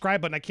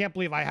subscribe button. I can't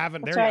believe I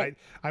haven't there. Right.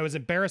 I was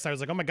embarrassed. I was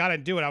like, oh my God, I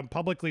didn't do it. I'm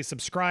publicly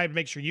subscribed.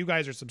 Make sure you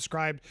guys are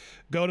subscribed.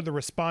 Go to the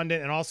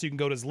respondent, and also you can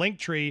go to his link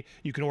tree.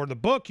 You can order the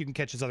book. You can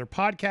catch his other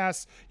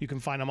podcasts. You can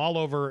find them all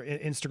over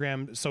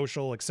Instagram,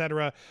 social,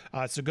 etc.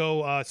 So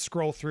go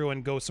scroll through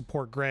and go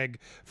support Greg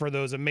for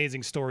those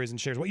amazing stories and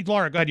shares.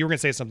 Laura, go ahead. You were going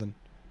to say something.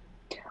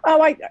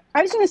 Oh, I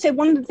was going to say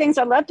one of the things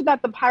I loved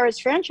about the Pirates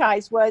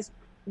franchise was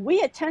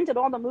we attended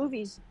all the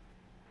movies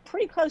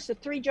pretty close to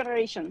 3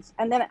 generations,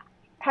 and then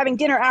having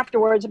dinner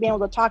afterwards and being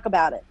able to talk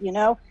about it.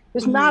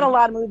 There's not a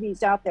lot of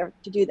movies out there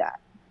to do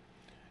that.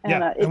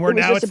 And, it was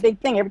just a big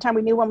thing every time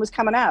we knew one was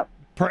coming out.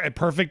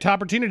 Perfect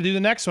opportunity to do the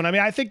next one. I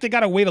mean, I think they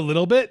got to wait a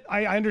little bit.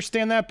 I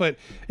understand that, but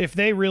if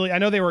they really, I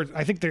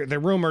think they're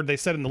rumored, they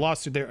said in the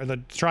lawsuit, or the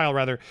trial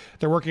rather,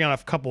 they're working on a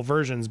couple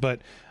versions,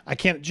 but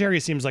Jerry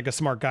seems like a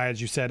smart guy,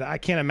 as you said. I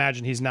can't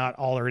imagine he's not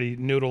already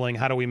noodling,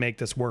 how do we make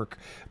this work?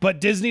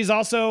 But Disney's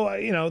also,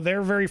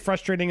 they're very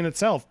frustrating in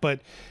itself, but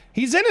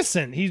He's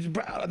innocent.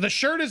 The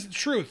shirt is the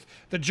truth.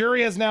 The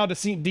jury has now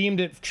deemed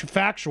it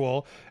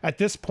factual. At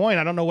this point,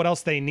 I don't know what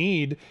else they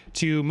need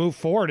to move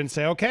forward and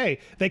say, okay,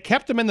 they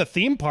kept him in the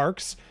theme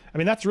parks. I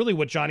mean, that's really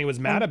what Johnny was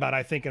mad about,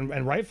 I think,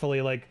 and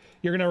rightfully. Like,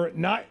 you're going to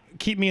not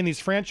keep me in these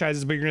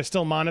franchises, but you're going to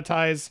still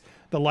monetize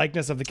the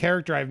likeness of the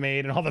character I've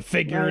made and all the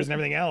figures and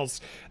everything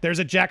else. There's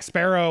a Jack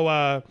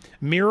Sparrow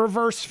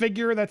Mirrorverse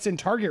figure that's in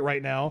Target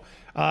right now.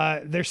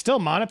 They're still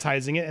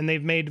monetizing it, and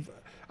they've made...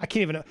 I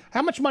can't even know.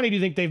 How much money do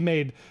you think they've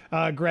made,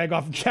 Greg,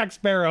 off of Jack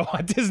Sparrow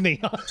on Disney?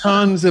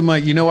 Tons of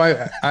money. You know,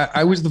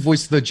 I was the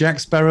voice of the Jack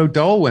Sparrow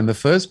doll when the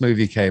first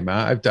movie came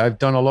out. I've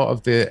done a lot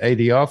of the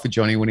ADR for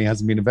Johnny when he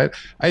hasn't been about.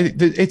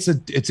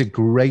 It's a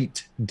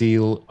great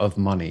deal of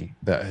money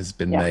that has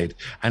been made.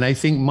 And I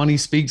think money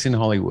speaks in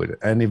Hollywood.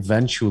 And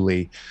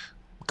eventually,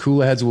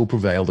 cooler heads will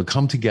prevail. They'll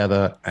come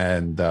together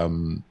and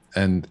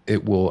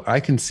it will.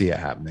 I can see it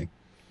happening.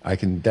 I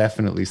can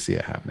definitely see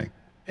it happening.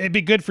 It'd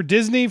be good for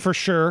Disney for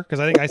sure, because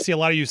I think I see a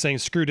lot of you saying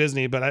screw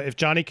Disney, but if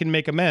Johnny can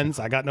make amends,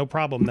 I got no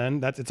problem then.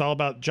 It's all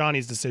about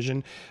Johnny's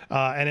decision.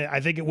 I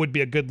think it would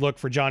be a good look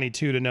for Johnny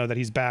too, to know that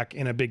he's back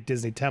in a big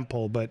Disney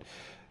temple. But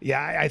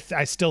yeah,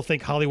 I still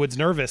think Hollywood's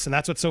nervous, and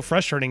that's what's so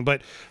frustrating.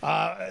 But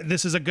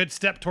this is a good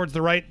step towards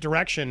the right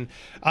direction.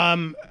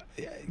 I'm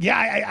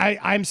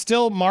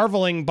still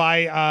marveling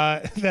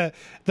by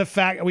the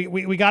fact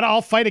we got to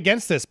all fight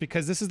against this,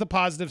 because this is the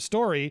positive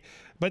story,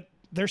 but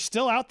they're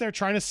still out there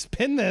trying to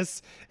spin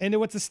this into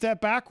what's a step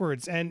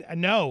backwards. And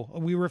no,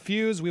 we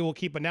refuse. We will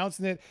keep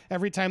announcing it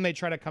every time they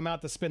try to come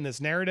out to spin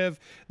this narrative.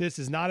 This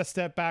is not a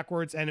step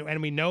backwards.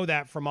 And we know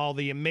that from all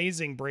the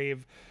amazing,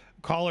 brave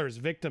callers,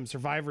 victims,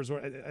 survivors,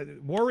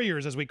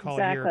 warriors, as we call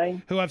it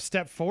here, who have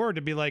stepped forward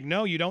to be like,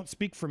 no, you don't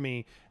speak for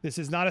me. This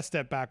is not a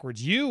step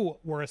backwards. You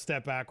were a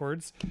step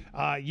backwards.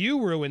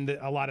 You ruined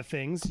a lot of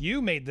things.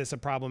 You made this a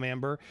problem,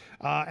 Amber.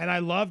 And I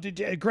loved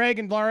it. Greg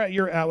and Laura,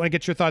 I want to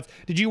get your thoughts.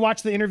 Did you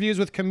watch the interviews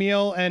with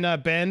Camille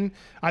and Ben?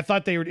 I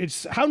thought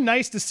it's how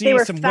nice to see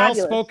some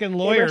well-spoken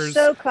lawyers.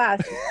 They were so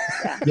classy.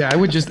 Yeah, I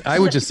would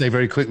just say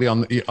very quickly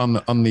on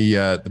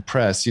the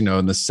press,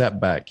 and the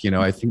setback.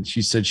 I think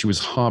she said she was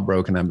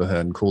heartbroken, Amber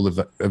Heard,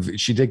 and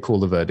she did call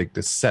the verdict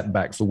a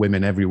setback for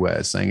women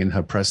everywhere, saying in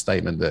her press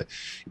statement that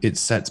it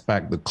sets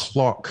back the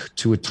clock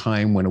to a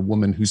time when a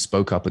woman who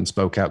spoke up and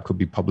spoke out could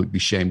be publicly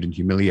shamed and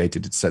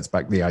humiliated. It sets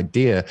back the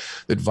idea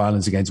that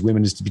violence against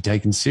women is to be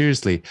taken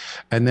seriously.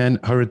 And then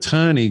her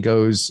attorney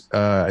goes,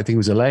 I think it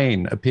was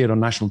Elaine, appeared on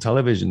national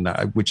television,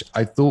 which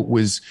I thought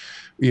was,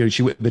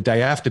 she the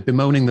day after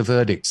bemoaning the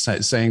verdict,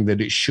 saying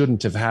that it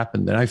shouldn't have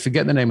happened. And I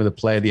forget the name of the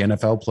player, the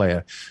NFL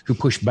player, who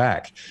pushed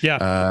back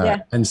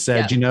and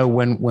said,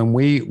 when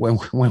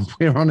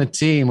we're on a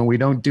team and we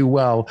don't do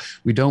well,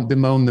 we don't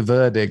bemoan the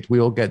verdict. We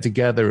all get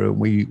together and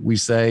we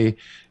say,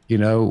 we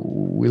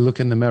look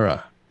in the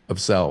mirror of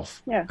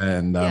self.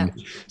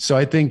 So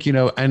I think,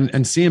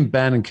 and seeing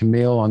Ben and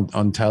Camille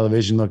on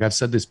television, look, I've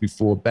said this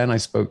before. Ben, I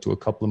spoke to a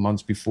couple of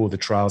months before the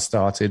trial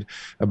started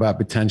about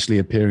potentially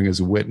appearing as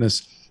a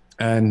witness.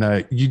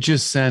 And you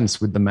just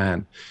sense with the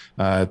man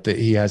that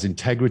he has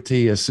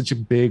integrity, he has such a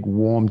big,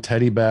 warm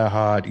teddy bear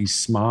heart. He's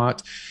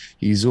smart.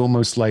 He's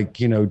almost like,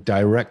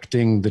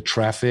 directing the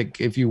traffic,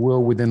 if you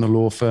will, within the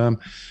law firm.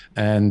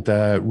 And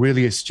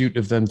really astute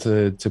of them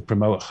to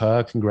promote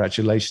her.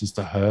 Congratulations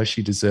to her.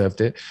 She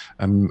deserved it.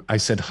 I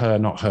said her,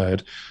 not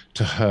heard.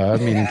 To her,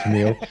 meaning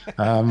Camille.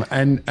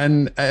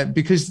 And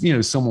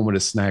because, someone would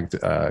have snagged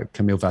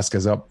Camille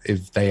Vasquez up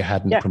if they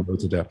hadn't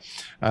promoted her.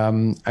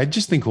 I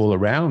just think all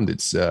around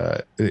it's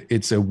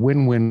a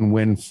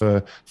win-win-win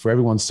for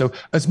everyone. So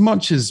as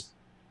much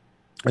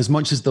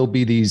as there'll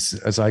be these,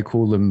 as I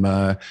call them,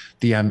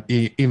 the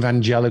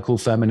evangelical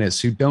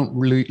feminists who don't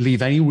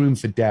leave any room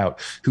for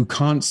doubt, who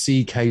can't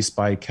see case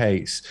by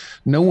case.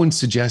 No one's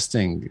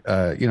suggesting,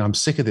 I'm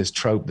sick of this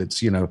trope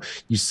that's,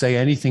 you say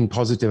anything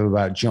positive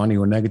about Johnny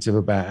or negative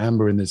about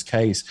Amber in this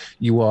case,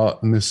 you are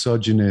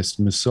misogynist.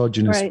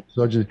 Right.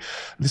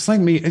 It's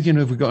like me,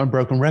 if we got a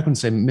broken record and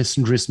say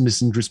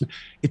misandrist,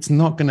 it's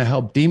not going to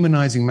help.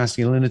 Demonizing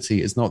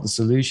masculinity is not the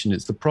solution.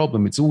 It's the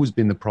problem. It's always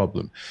been the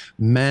problem.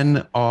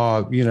 Men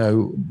are,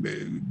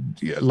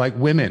 like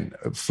women,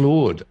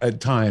 flawed at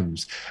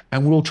times,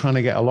 and we're all trying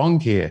to get along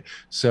here.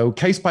 So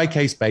case by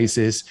case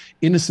basis,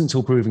 innocent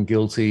till proven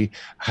guilty.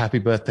 Happy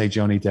birthday,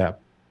 Johnny Depp.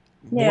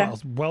 Yeah.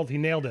 Well, he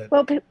nailed it.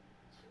 Well,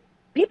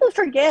 people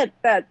forget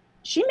that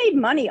she made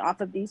money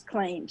off of these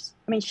claims.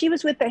 I mean, she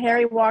was with the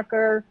Harry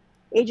Walker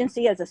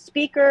agency as a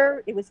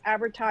speaker. It was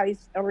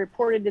advertised or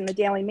reported in the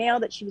Daily Mail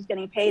that she was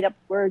getting paid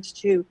upwards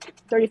to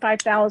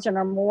 $35,000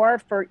 or more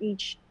for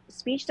each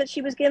speech that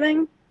she was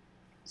giving.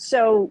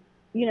 So,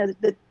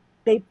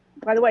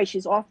 by the way,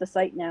 she's off the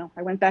site now.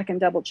 I went back and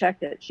double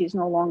checked it. She's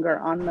no longer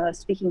on the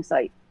speaking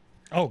site.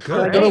 Oh,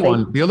 good.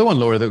 The other one,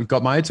 Laura, that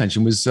got my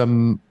attention was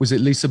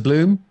it Lisa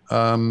Bloom,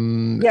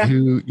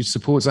 who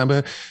supports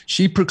Amber?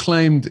 She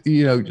proclaimed,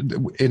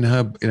 in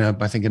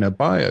her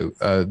bio,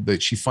 that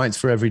she fights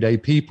for everyday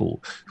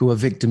people who are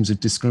victims of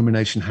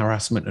discrimination,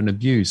 harassment, and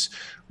abuse.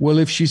 Well,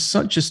 if she's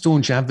such a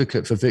staunch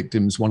advocate for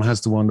victims, one has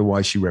to wonder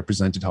why she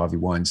represented Harvey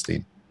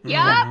Weinstein.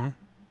 Yeah.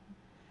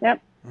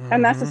 Yep.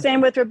 And that's the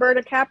same with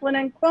Roberta Kaplan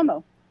and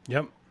Cuomo.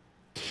 Yep.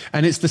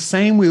 And it's the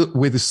same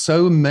with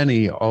so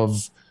many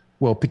of,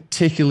 well,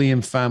 particularly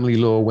in family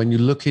law, when you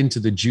look into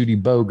the Judy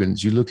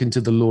Bogans, you look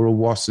into the Laura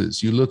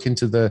Wassers, you look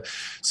into the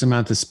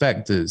Samantha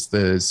Spectors,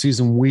 the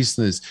Susan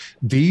Wiesners,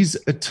 these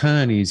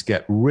attorneys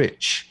get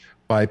rich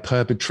by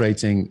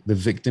perpetrating the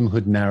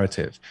victimhood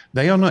narrative.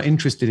 They are not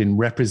interested in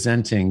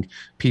representing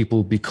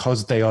people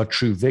because they are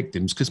true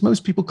victims, because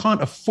most people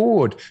can't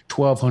afford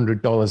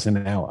 $1,200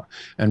 an hour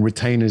and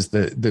retainers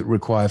that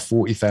require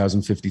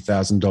 $40,000,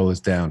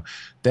 $50,000 down.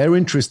 They're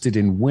interested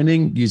in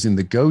winning using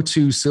the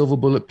go-to silver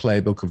bullet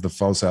playbook of the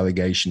false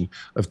allegation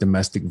of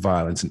domestic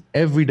violence. And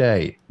every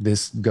day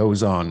this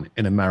goes on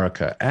in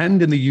America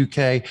and in the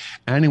UK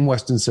and in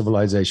Western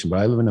civilization, but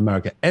I live in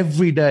America.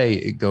 Every day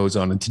it goes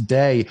on. And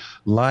today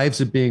lives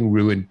are being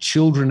ruined.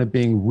 Children are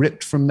being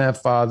ripped from their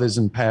fathers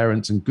and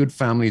parents and good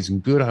families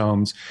and good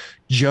homes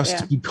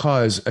just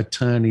because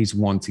attorneys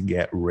want to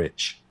get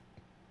rich.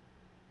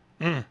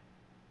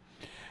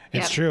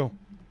 It's true.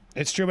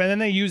 It's true. And then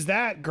they use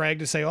that, Greg,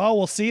 to say, oh,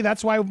 well, see,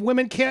 that's why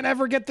women can't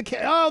ever get the kid.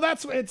 Oh,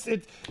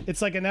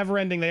 it's like a never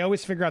ending. They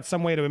always figure out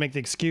some way to make the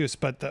excuse.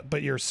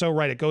 But you're so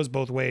right. It goes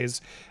both ways.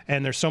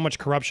 And there's so much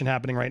corruption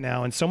happening right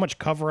now and so much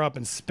cover up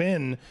and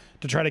spin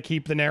to try to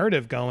keep the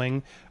narrative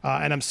going.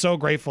 And I'm so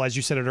grateful, as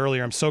you said it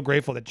earlier, I'm so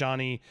grateful that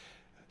Johnny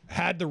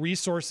had the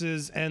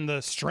resources and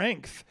the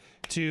strength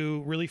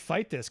to really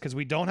fight this, because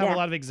we don't have a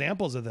lot of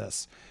examples of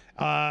this.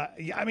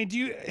 I mean,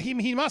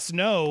 he must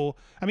know.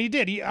 I mean, he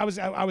did. I was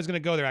going to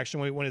go there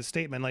actually when his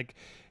statement, like,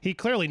 he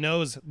clearly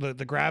knows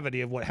the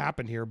gravity of what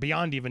happened here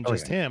beyond even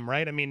just him,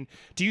 right? I mean,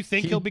 do you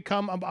think he'll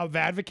become a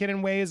advocate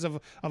in ways of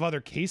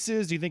other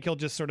cases? Do you think he'll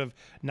just sort of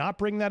not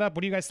bring that up?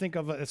 What do you guys think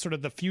of sort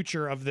of the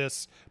future of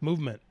this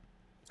movement?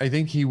 I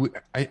think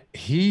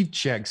he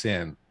checks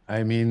in.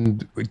 I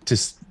mean,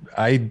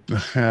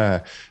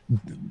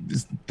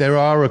 there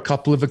are a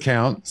couple of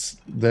accounts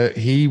that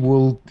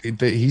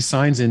he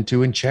signs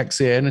into and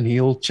checks in, and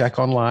he'll check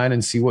online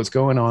and see what's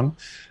going on,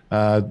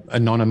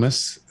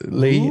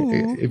 anonymously,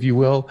 if you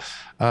will.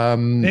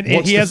 And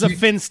he has a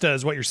Finsta,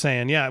 is what you're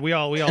saying. Yeah, we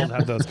all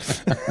have those.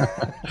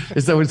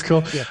 Is that what it's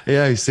called?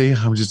 Yeah. You see,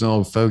 I'm just an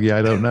old fogey.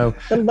 I don't know.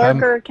 The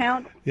lurker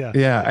account.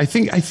 Yeah.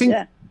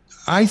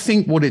 I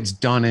think what it's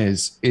done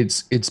is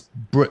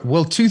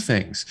well, two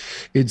things.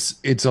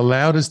 It's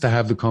allowed us to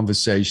have the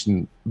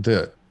conversation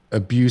that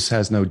abuse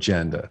has no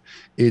gender.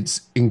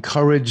 It's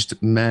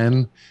encouraged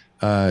men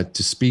to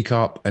speak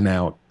up and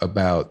out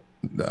about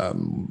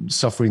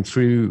suffering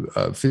through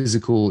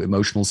physical,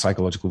 emotional,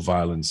 psychological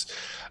violence.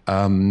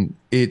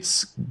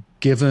 It's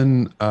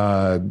given.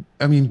 I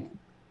mean,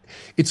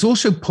 it's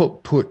also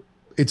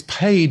it's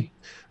paid,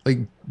 like,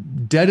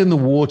 dead in the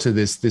water,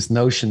 this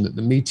notion that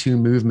the Me Too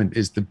movement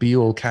is the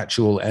be-all,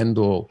 catch-all,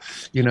 end-all.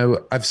 You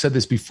know, I've said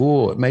this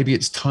before, maybe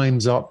it's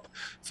time's up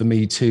for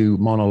Me Too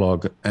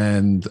monologue,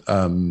 and,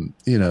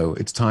 you know,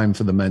 it's time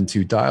for the Men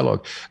Too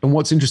dialogue. And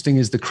what's interesting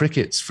is the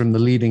crickets from the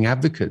leading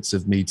advocates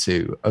of Me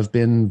Too have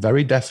been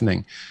very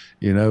deafening.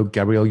 You know,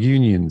 Gabrielle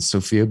Union,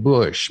 Sophia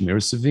Bush, Mira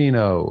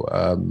Savino,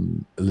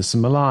 Alyssa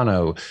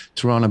Milano,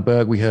 Tarana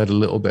Berg, we heard a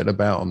little bit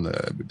about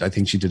I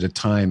think she did a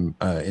Time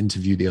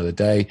interview the other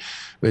day.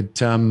 But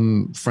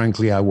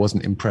frankly, I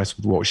wasn't impressed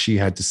with what she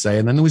had to say.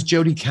 And then there was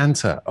Jodie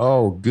Cantor.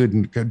 Oh,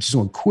 good. I just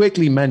want to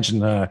quickly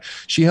mention her.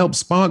 She helped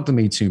spark the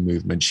Me Too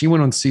movement. She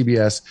went on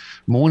CBS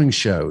Morning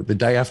Show the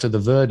day after the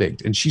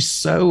verdict. And she's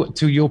so,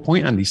 to your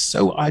point, Andy,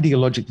 so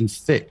ideologically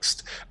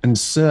fixed and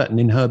certain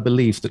in her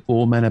belief that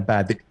all men are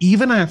bad, that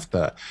even after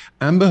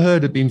Amber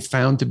Heard had been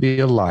found to be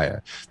a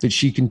liar, that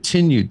she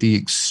continued the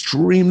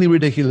extremely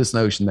ridiculous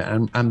notion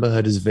that Amber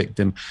Heard is a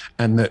victim,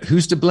 and that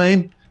who's to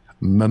blame?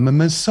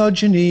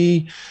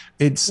 Misogyny.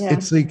 It's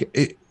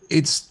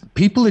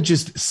people are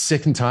just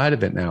sick and tired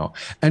of it now.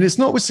 And it's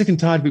not we're sick and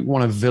tired of it, we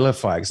want to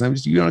vilify,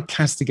 because you want to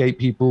castigate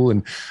people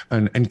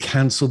and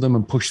cancel them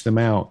and push them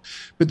out.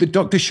 But the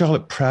Dr.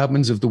 Charlotte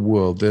Proudmans of the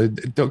world, the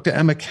Dr.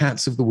 Emma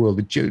Katz of the world,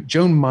 the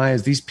Joan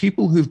Myers, these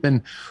people who've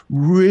been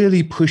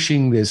really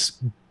pushing this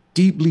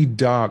deeply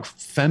dark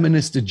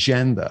feminist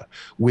agenda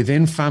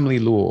within family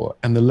law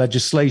and the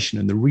legislation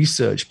and the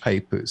research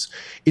papers,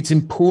 it's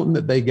important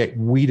that they get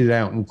weeded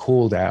out and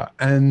called out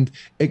and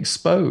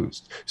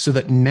exposed, so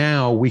that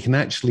now we can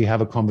actually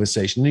have a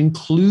conversation and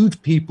include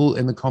people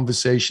in the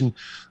conversation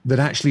that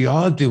actually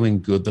are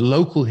doing good, the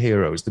local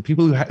heroes, the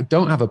people who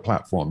don't have a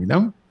platform, you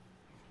know?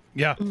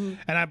 Yeah, and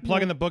I'm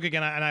plugging the book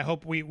again, and I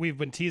hope we've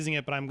been teasing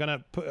it, but I'm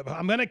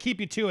gonna keep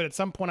you to it. At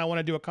some point, I want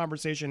to do a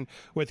conversation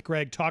with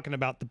Greg talking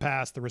about the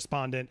past, the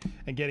respondent,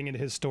 and getting into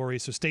his story.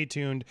 So stay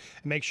tuned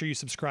and make sure you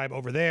subscribe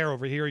over there.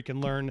 Over here, you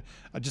can learn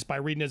just by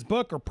reading his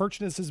book or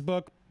purchasing his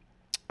book.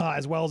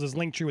 as well as his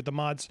link tree with the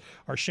mods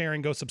are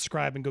sharing. Go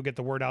subscribe and go get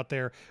the word out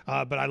there.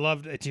 But I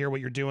love to hear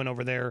what you're doing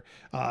over there,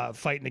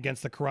 fighting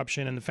against the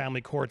corruption and the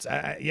family courts.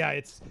 Yeah,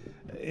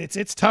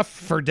 it's tough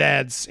for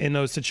dads in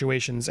those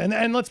situations.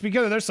 And let's be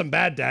clear, there's some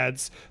bad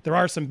dads. There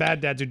are some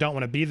bad dads who don't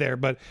want to be there.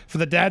 But for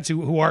the dads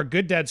who are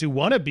good dads who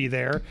want to be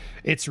there,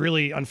 it's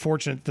really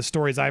unfortunate, the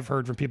stories I've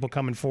heard from people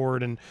coming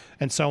forward and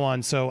so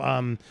on.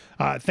 So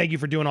thank you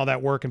for doing all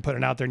that work and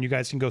putting it out there. And you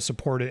guys can go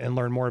support it and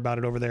learn more about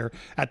it over there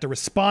at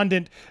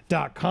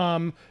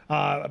therespondent.com.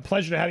 A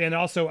pleasure to have you. And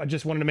also, I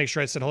just wanted to make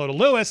sure I said hello to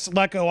Lewis.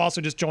 Lecco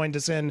also just joined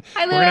us in.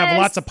 Hi, We're going to have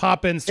lots of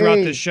pop-ins throughout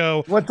this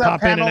show. What's up,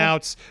 pop in panel? and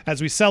outs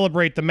as we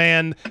celebrate the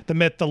man, the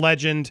myth, the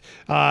legend,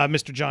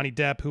 Mr. Johnny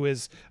Depp, who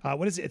is,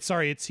 what is it?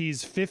 Sorry,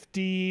 he's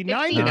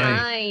 59.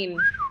 59.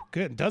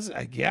 Good.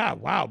 Yeah,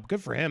 wow.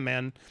 Good for him,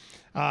 man.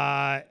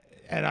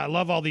 And I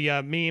love all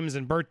the memes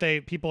and birthday.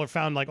 People are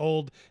found like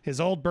his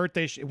old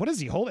birthday. What does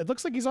he hold? It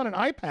looks like he's on an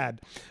iPad.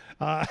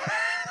 I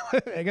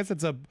guess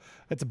it's a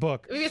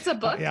book. It's a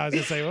book. Yeah, I was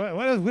gonna say,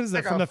 what is that,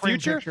 Like from a the frame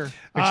future? picture.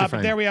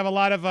 But there we have a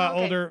lot of Okay.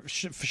 older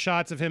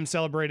shots of him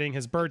celebrating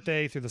his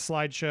birthday through the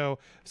slideshow,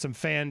 some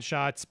fan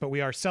shots. But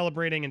we are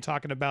celebrating and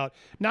talking about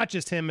not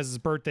just him as his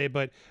birthday,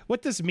 but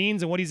what this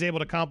means and what he's able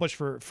to accomplish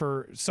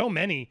for so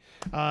many.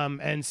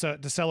 And so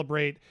to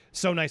celebrate,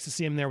 so nice to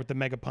see him there with the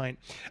mega pint.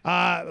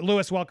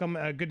 Lewis, welcome.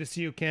 Good to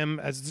see you, Kim.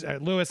 As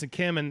Lewis and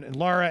Kim and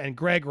Laura and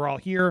Greg are all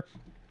here.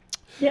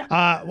 Yeah.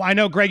 I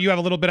know, Greg, you have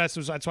a little bit.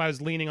 That's why I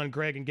was leaning on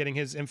Greg and getting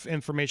his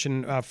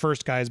information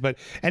first, guys. But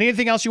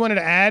anything else you wanted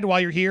to add while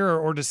you're here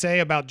or to say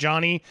about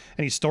Johnny?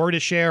 Any story to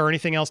share or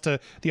anything else to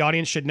the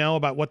audience should know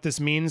about what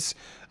this means,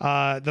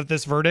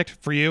 this verdict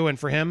for you and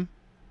for him?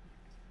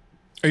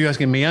 Are you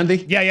asking me,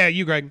 Andy? Yeah,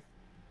 you, Greg.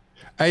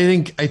 I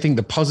think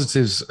the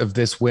positives of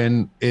this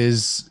win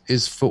is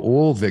for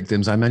all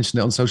victims. I mentioned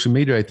it on social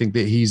media. I think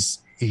that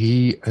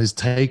he has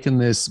taken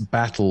this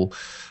battle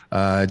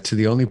to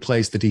the only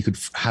place that he could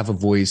have a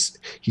voice.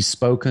 He's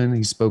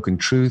spoken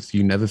truth.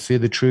 You never fear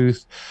the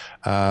truth.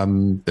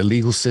 The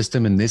legal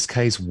system in this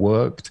case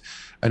worked,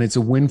 and it's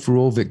a win for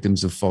all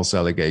victims of false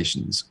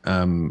allegations.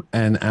 And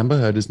Amber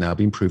Heard has now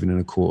been proven in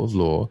a court of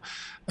law,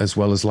 as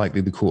well as likely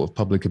the court of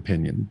public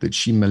opinion, that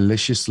she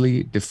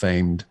maliciously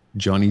defamed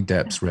Johnny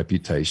Depp's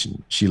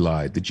reputation. She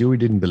lied. The jury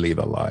didn't believe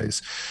her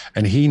lies.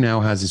 And he now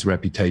has his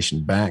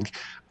reputation back.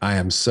 I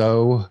am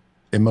so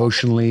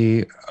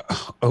emotionally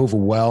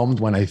overwhelmed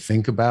when I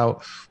think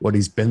about what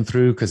he's been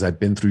through, because I've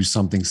been through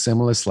something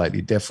similar,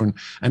 slightly different.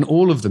 And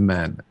all of the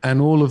men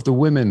and all of the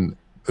women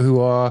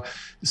who are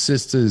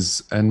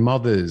sisters and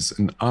mothers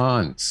and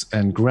aunts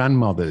and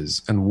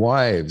grandmothers and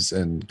wives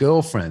and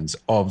girlfriends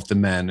of the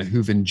men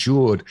who've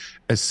endured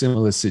a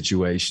similar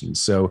situation.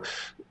 So,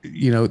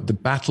 you know, the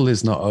battle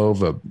is not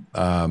over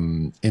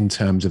in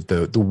terms of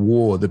the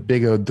war,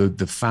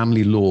 the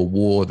family law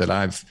war that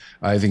I've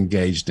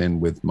engaged in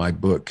with my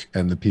book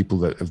and the people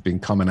that have been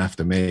coming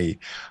after me.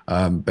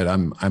 But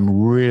I'm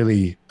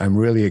really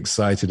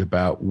excited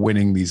about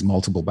winning these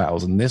multiple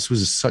battles. And this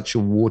was such a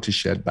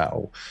watershed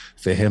battle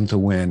for him to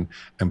win,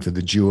 and for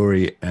the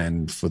jury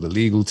and for the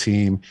legal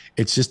team.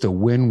 It's just a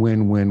win.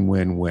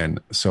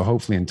 So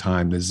hopefully in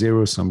time, the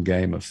zero-sum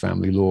game of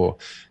family law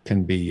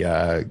can be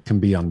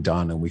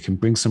undone, and we can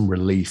bring some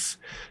relief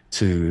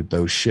to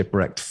those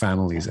shipwrecked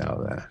families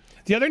out there.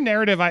 The other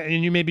narrative,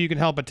 and maybe you can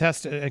help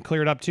attest and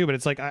clear it up too, but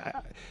it's like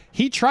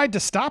he tried to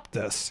stop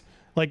this.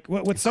 Like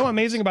what's so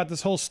amazing about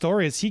this whole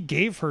story is he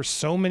gave her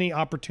so many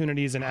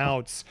opportunities and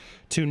outs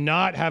to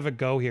not have a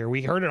go here.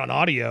 We heard it on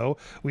audio.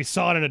 We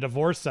saw it in a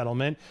divorce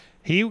settlement.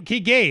 He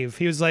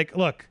was like,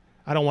 look,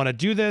 I don't want to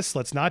do this.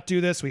 Let's not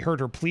do this. We heard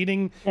her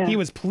pleading. Yeah. He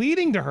was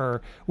pleading to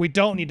her. We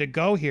don't need to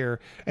go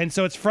here. And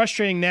so it's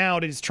frustrating now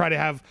to just try to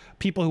have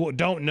people who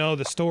don't know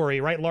the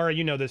story, right? Laura,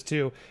 you know this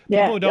too.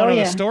 Yeah. People who don't know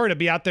the story to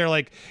be out there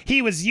like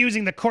he was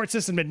using the court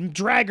system to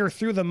drag her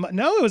through the.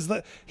 No, it was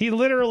he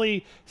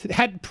literally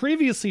had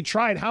previously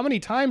tried how many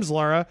times,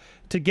 Laura,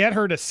 to get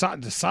her to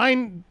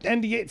sign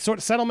NDA sort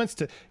of settlements,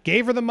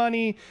 gave her the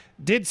money,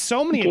 did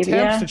so many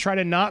attempts to try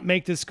to not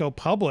make this go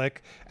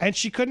public, and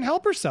she couldn't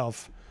help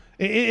herself.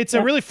 It's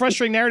a really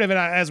frustrating narrative, and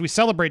as we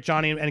celebrate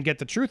Johnny and get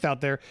the truth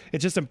out there,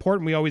 it's just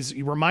important we always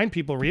remind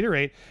people,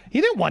 reiterate, he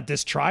didn't want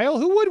this trial.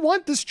 Who would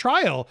want this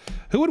trial?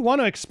 Who would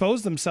want to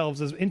expose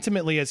themselves as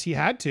intimately as he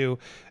had to?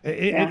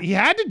 He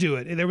had to do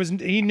it.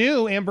 He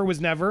knew Amber was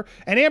never,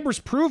 and Amber's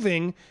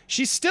proving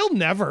she's still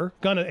never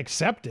going to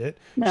accept it.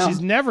 No.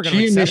 She's never going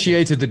to accept it. She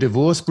initiated the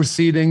divorce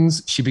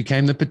proceedings. She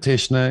became the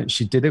petitioner.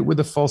 She did it with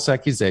a false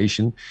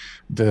accusation.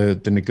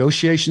 The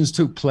negotiations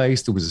took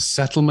place. There was a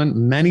settlement,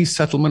 many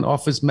settlement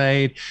offers made.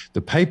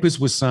 The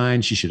papers were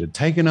signed. She should have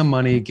taken her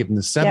money, given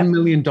the $7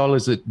 million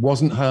that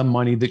wasn't her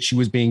money that she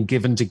was being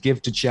given to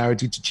give to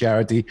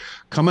charity,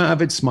 come out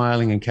of it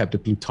smiling, and kept a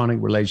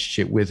platonic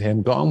relationship with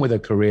him, got on with her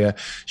career.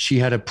 She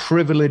had a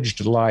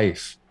privileged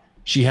life.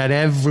 She had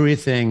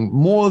everything,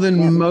 more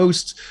than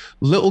most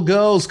little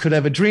girls could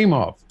ever dream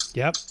of.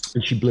 Yep.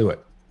 And she blew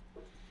it.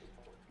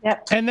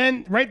 Yep. And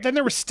then then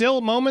there were still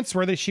moments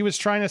where she was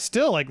trying to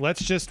still like,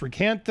 let's just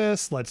recant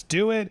this, let's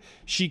do it.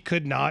 She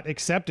could not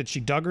accept it. She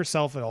dug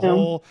herself in a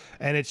hole,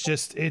 and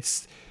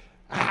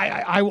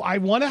I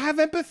want to have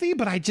empathy,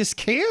 but I just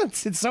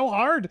can't. It's so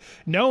hard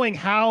knowing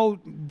how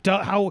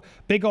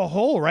big a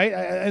hole, right?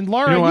 And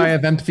Laura, you know, I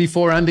have empathy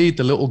for Andy,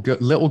 the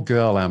little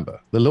girl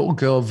Amber, the little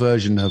girl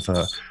version of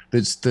her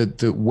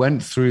that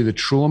went through the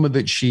trauma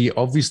that she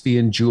obviously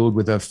endured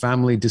with her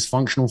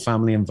dysfunctional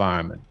family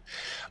environment.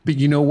 But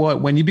you know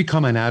what? When you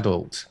become an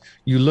adult,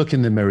 you look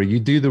in the mirror, you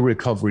do the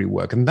recovery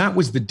work. And that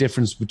was the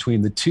difference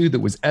between the two that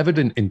was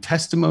evident in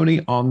testimony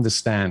on the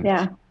stand.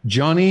 Yeah.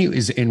 Johnny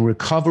is in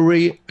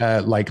recovery,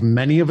 like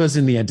many of us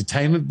in the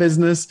entertainment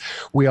business.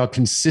 We are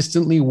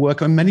consistently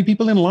working, and many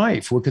people in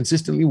life, we're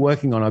consistently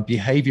working on our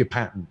behavior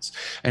patterns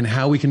and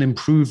how we can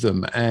improve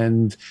them.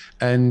 And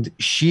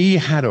she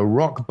had a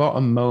rock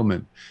bottom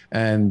moment.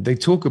 And they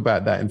talk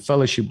about that in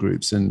fellowship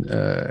groups and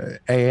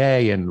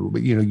AA, and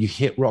you know, you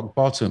hit rock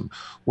bottom.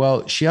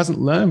 Well, she hasn't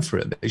learned for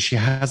it. She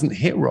hasn't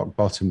hit rock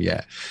bottom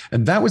yet.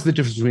 And that was the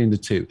difference between the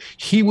two.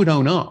 He would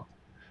own up.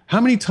 How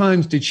many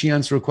times did she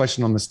answer a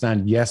question on the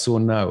stand, yes or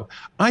no?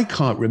 I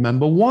can't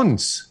remember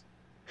once.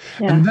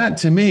 Yeah. And that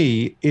to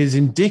me is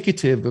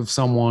indicative of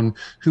someone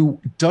who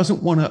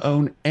doesn't want to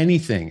own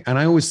anything. And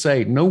I always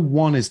say, no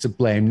one is to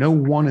blame. No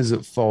one is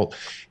at fault.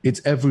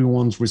 It's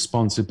everyone's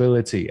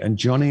responsibility. And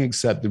Johnny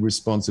accepted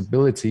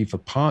responsibility for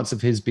parts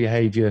of his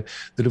behavior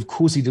that, of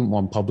course, he didn't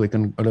want public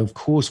and of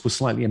course, were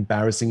slightly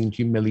embarrassing and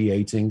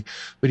humiliating,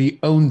 but he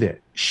owned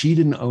it. She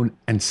didn't own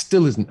and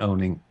still isn't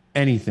owning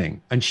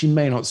anything. And she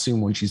may not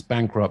soon when she's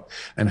bankrupt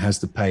and has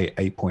to pay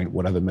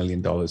 $8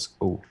 million.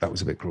 Oh, that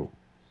was a bit cruel.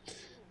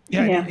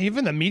 Yeah,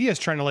 even the media is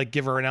trying to like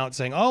give her an out,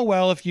 saying, "Oh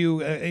well, if you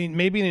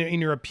maybe in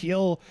your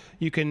appeal,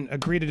 you can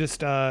agree to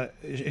just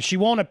she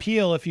won't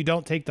appeal if you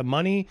don't take the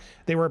money."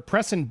 They were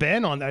pressing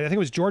Ben on that. I think it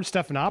was George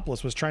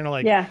Stephanopoulos was trying to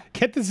like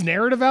get this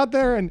narrative out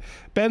there, and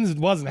Ben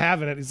wasn't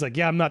having it. He's like,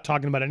 "Yeah, I'm not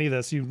talking about any of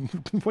this. You,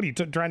 what are you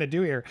trying to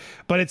do here?"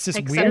 But it's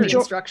just weird.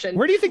 Instruction.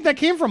 Where do you think that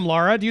came from,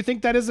 Laura? Do you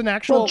think that is an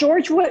actual? Well,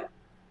 George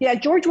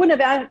wouldn't have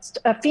asked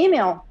a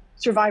female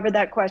survivor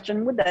that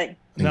question, would they?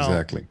 No.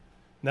 Exactly.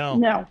 No.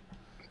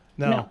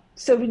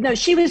 So no,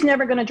 she was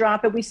never going to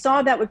drop it. We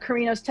saw that with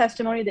Carino's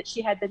testimony, that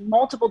she had been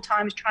multiple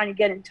times trying to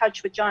get in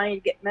touch with Johnny,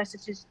 to get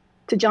messages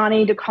to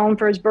Johnny, to call him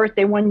for his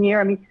birthday one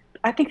year. I mean,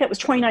 I think that was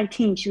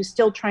 2019. She was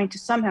still trying to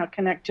somehow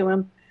connect to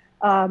him.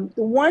 The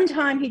one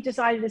time he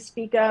decided to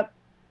speak up,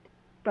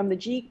 from the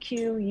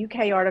GQ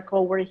UK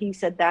article where he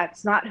said,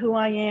 "That's not who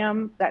I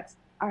am.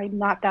 I'm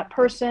not that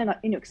person,"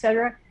 et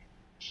cetera.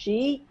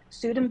 She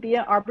sued him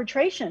via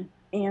arbitration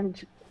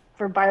and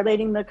for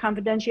violating the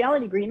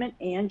confidentiality agreement,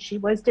 and she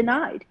was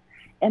denied.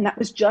 And that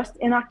was just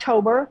in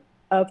October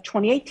of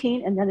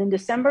 2018. And then in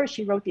December,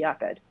 she wrote the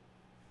op-ed.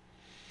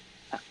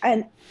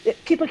 And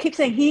people keep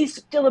saying he's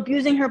still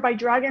abusing her by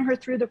dragging her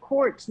through the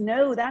courts.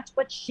 No, that's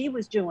what she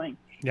was doing.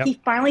 Yep.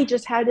 He finally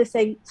just had to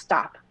say,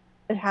 stop.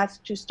 It has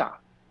to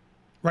stop.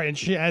 Right. And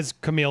she, as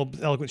Camille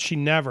eloquent, she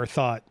never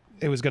thought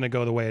it was going to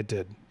go the way it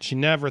did. She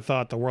never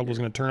thought the world was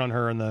going to turn on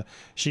her, and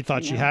she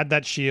thought she had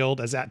that shield,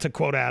 as to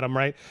quote Adam,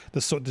 right?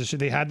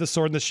 They had the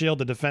sword and the shield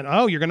to defend.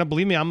 Oh, you're going to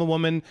believe me? I'm a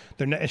woman.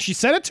 And she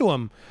said it to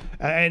him,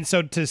 and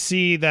so to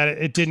see that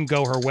it didn't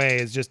go her way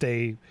is just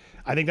I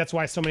think that's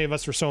why so many of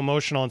us were so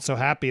emotional and so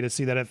happy to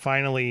see that it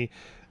finally,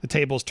 the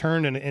tables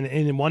turned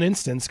in one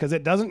instance, because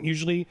it doesn't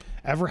usually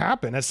ever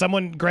happen. As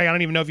someone, Greg, I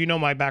don't even know if you know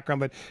my background,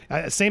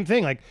 but same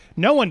thing. Like,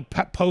 no one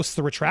posts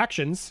the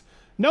retractions.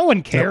 No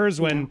one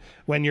cares when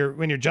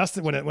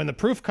the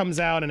proof comes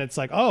out and it's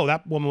like, oh,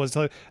 that woman was.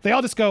 They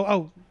all just go,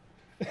 oh.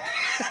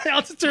 They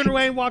all just turn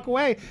away and walk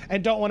away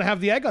and don't want to have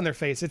the egg on their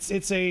face.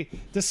 It's a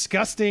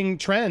disgusting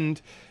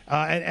trend,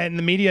 and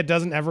the media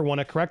doesn't ever want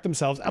to correct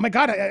themselves. Oh my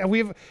God,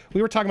 we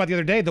were talking about the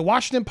other day, the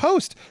Washington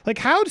Post. Like,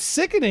 how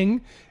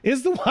sickening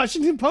is the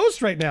Washington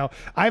Post right now?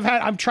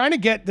 I'm trying to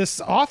get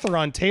this author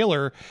on,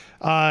 Taylor.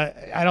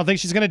 I don't think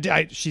she's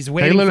gonna. She's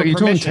waiting for permission. You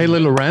talking Taylor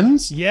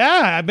Lorenz?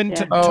 Yeah, I've been.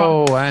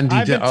 Andy.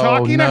 I've been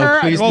talking to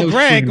her. Please, well,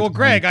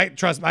 Greg, I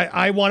trust me.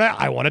 I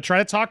want to try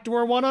to talk to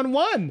her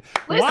one-on-one.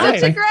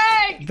 Listen to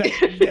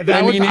Greg.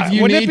 I mean, if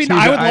you need to,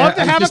 I would love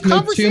to have a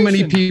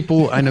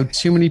conversation. I know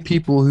too many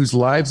people whose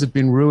lives have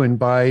been ruined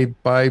by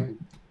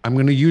I'm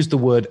going to use the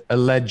word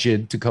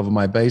alleged to cover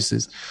my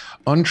bases,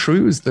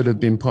 untruths that have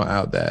been put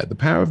out there, the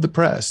power of the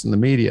press and the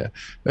media.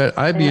 But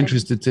I'd be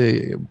interested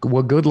to,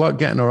 well, good luck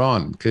getting her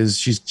on, because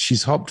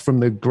she's hopped from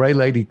the gray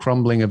lady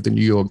crumbling of the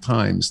New York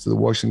Times to the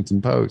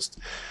Washington Post.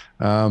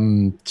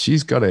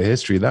 She's got a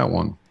history, that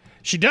one.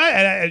 She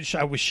does.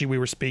 We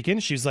were speaking.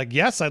 She's like,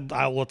 yes,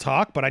 I will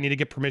talk, but I need to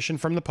get permission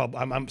from the pub.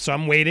 So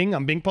I'm waiting.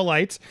 I'm being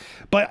polite.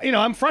 But,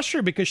 I'm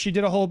frustrated because she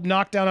did a whole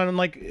knockdown on,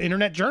 like,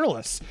 internet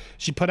journalists.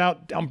 She put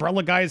out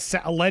Umbrella Guy's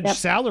alleged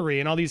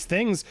salary and all these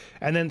things,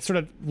 and then sort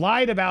of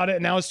lied about it.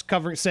 And now it's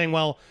saying,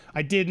 well,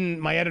 I didn't.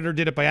 My editor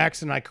did it by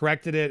accident. I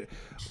corrected it.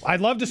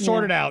 I'd love to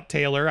sort it out,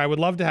 Taylor. I would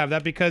love to have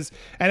that because,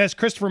 and as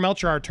Christopher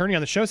Melcher, our attorney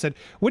on the show, said,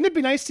 wouldn't it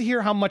be nice to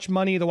hear how much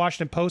money the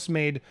Washington Post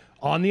made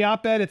on the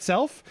op-ed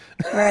itself?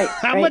 Right.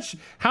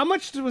 How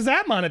much was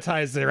that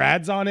monetized? There are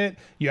ads on it.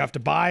 You have to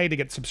buy to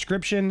get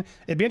subscription.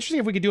 It'd be interesting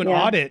if we could do an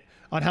audit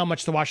on how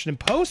much the Washington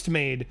Post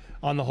made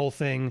on the whole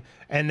thing,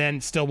 and then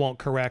still won't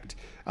correct.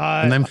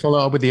 And then follow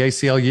up with the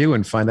ACLU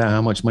and find out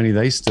how much money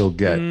they still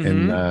get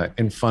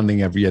in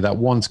funding every year. That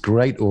once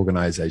great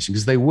organization,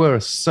 because they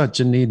were such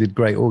a needed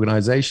great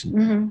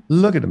organization.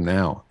 Look at them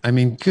now. I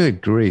mean,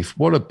 good grief.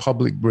 What a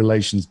public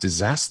relations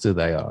disaster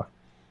they are.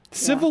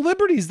 Civil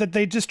liberties that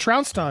they just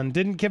trounced on,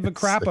 didn't give a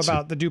crap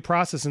about the due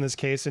process in this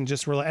case, and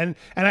just and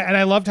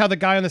I loved how the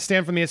guy on the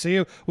stand from the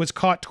SAU was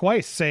caught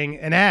twice saying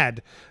an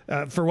ad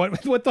for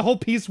what the whole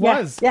piece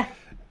was. Yeah,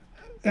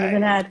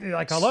 an ad.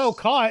 Like, hello,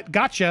 caught,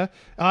 gotcha.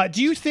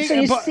 Do you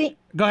think? So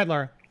go ahead,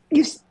 Laura.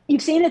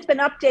 You've seen it's been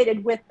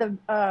updated with the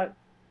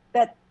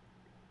that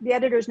the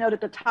editor's note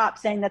at the top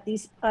saying that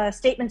these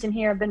statements in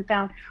here have been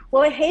found.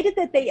 Well, I hated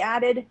that they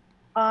added,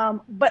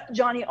 but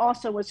Johnny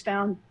also was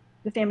found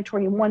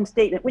defamatory in one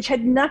statement, which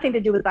had nothing to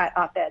do with that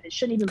op-ed. It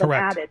shouldn't even been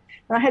added.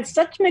 And I had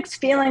such mixed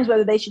feelings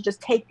whether they should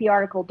just take the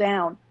article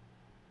down.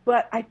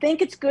 But I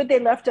think it's good they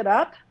left it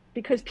up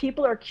because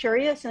people are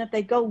curious, and if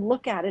they go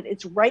look at it,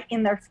 it's right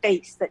in their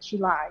face that she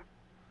lied.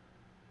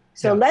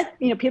 So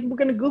people are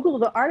going to Google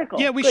the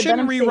article. Yeah, we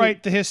shouldn't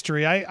rewrite the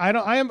history. I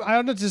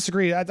don't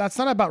disagree. That's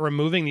not about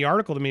removing the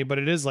article to me, but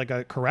it is like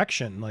a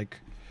correction. Like,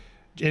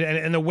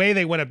 and the way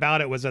they went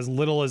about it was as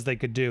little as they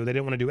could do. They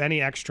didn't want to do any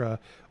extra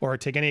or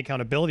take any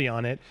accountability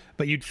on it.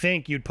 But you'd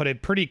think you'd put a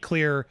pretty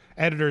clear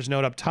editor's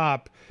note up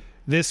top.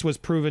 This was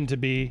proven to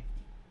be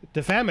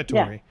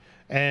defamatory.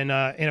 And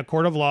in a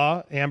court of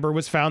law, Amber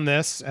was found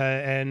this,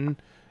 and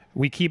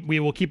we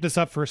will keep this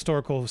up for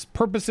historical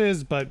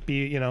purposes, but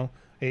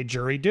a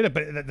jury did it.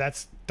 But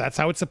that's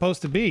how it's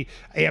supposed to be.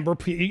 Amber,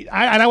 and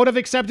I would have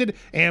accepted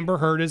Amber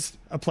Heard is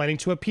planning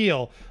to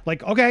appeal.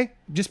 Like, okay,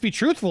 just be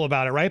truthful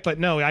about it, right? But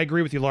no, I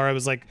agree with you, Laura. I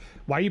was like,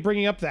 why are you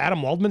bringing up the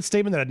Adam Waldman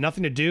statement that had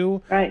nothing to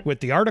do with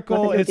the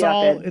article? It's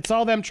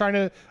all them trying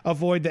to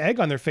avoid the egg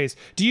on their face.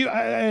 Do you?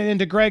 And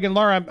to Greg and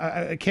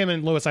Laura, Kim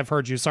and Lewis, I've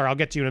heard you. Sorry, I'll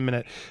get to you in a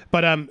minute.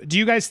 But do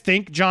you guys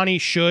think Johnny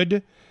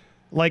should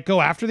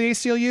go after the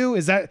ACLU?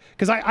 Is that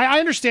because I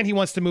understand he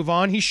wants to move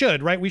on? He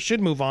should, right? We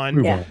should move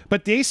on. Yeah.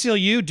 But the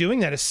ACLU doing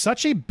that is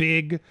such a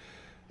big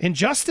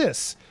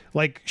injustice.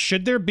 Like,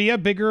 should there be a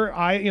bigger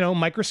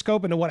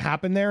microscope into what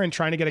happened there and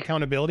trying to get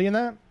accountability in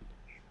that?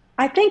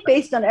 I think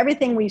based on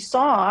everything we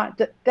saw,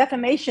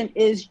 defamation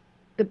is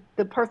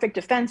the perfect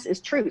defense is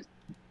truth.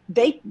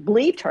 They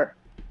believed her.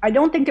 I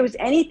don't think there was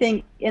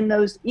anything in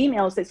those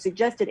emails that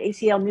suggested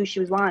ACL knew she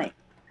was lying.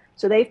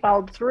 So they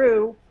followed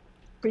through,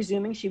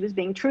 presuming she was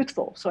being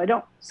truthful.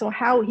 So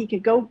how he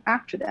could go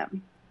after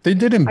them. They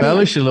did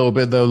embellish a little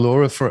bit, though,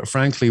 Laura.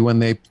 Frankly, when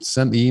they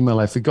sent the email,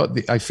 I forget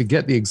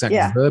the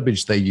exact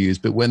verbiage they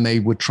used, but when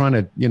they were trying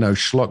to,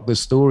 schlock the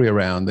story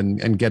around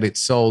and get it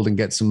sold and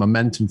get some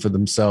momentum for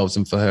themselves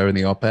and for her in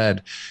the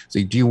op-ed.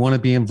 So, do you want to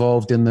be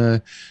involved in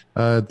the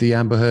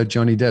Amber Heard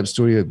Johnny Depp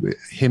story?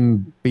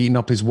 Him beating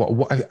up his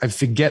what? I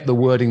forget the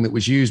wording that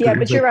was used. Yeah,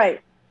 but you're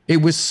right.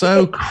 It was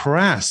so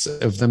crass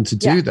of them to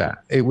do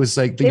that. It was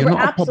like, you're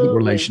not a public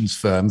relations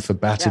firm for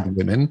battered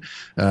women,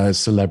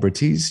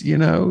 celebrities,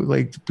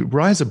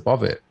 rise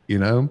above it,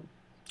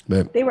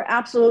 But they were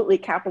absolutely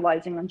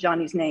capitalizing on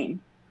Johnny's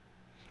name.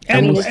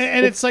 And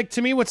it's like,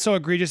 to me, what's so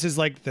egregious is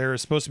like, they're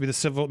supposed to be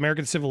the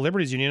American Civil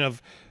Liberties Union of,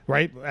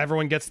 right?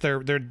 Everyone gets their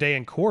day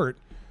in court.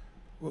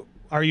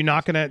 Are you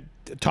not going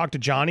to talk to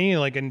Johnny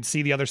and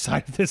see the other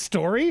side of this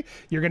story?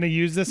 You're going to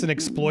use this and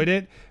exploit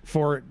it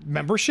for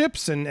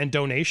memberships and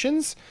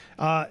donations?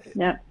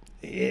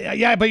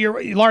 Yeah, but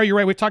Laura, you're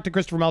right. We've talked to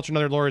Christopher Melcher and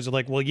other lawyers are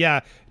like, well, yeah,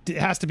 it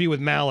has to be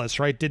with malice,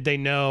 right? Did they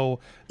know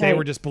they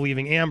were just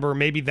believing Amber?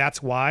 Maybe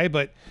that's why,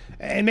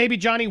 and maybe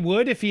Johnny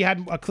would if he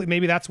had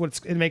maybe that's what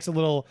it makes it a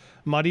little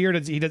muddier.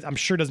 I'm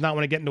sure does not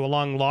want to get into a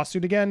long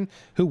lawsuit again.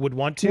 Who would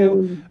want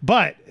to?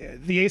 But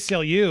the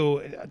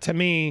ACLU, to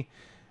me,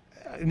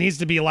 it needs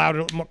to be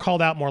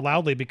called out more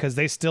loudly because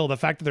the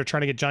fact that they're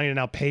trying to get Johnny to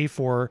now pay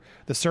for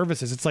the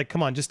services, it's like,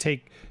 come on, just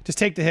take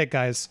the hit,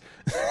 guys.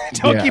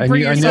 Don't keep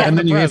bringing yourself and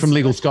then you hear press. from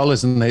legal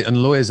scholars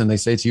and lawyers, and they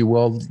say to you,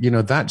 well,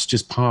 that's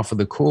just par for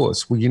the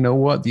course. Well, you know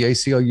what? The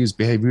ACLU's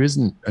behavior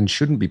isn't and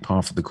shouldn't be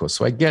par for the course.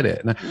 So I get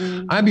it.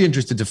 And I'd be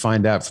interested to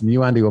find out from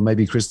you, Andy, or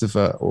maybe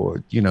Christopher,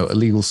 or, a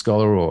legal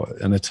scholar or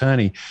an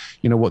attorney,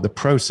 what the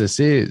process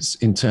is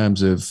in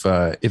terms of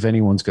if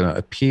anyone's going to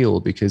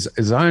appeal, because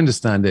as I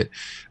understand it,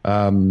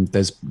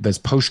 there's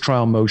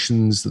post-trial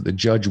motions that the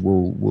judge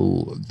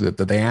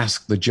that they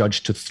ask the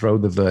judge to throw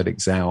the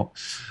verdicts out.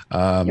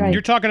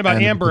 You're talking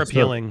about Amber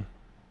appealing.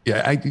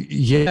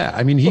 Yeah,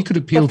 I mean, he could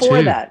appeal Before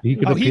too. that. He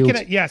could Oh, appeal.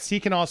 yes, he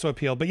can also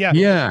appeal. But yeah,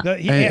 Yeah,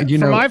 you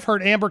from know, I've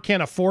heard, Amber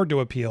can't afford to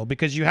appeal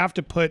because you have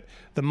to put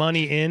the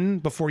money in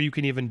before you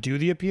can even do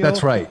the appeal.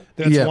 that's right.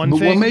 That's one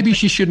thing. Well, maybe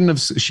she shouldn't have.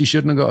 She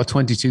shouldn't have got a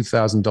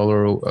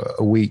 $22,000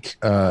 a week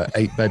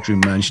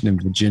 8-bedroom mansion in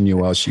Virginia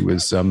while she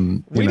was.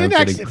 We didn't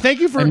actually. Thank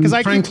you for because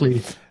I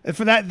frankly.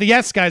 For that,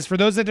 yes, guys. For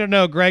those that don't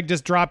know, Greg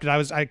just dropped it.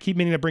 I keep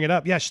meaning to bring it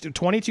up. Yeah,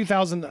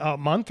 $22,000 a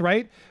month,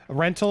 right? A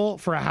rental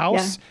for a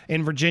house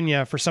in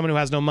Virginia for someone who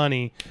has no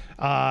money.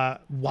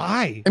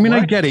 Why? I mean,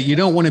 I get it. You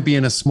don't want to be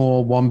in a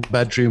small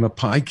 1-bedroom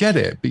apartment. I get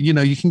it, but you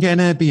know, you can get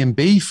an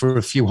Airbnb for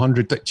a few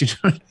hundred.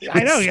 I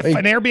know,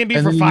 an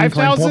Airbnb for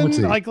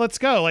 5,000. Like, let's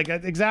go. Like,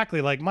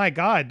 exactly. Like, my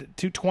God,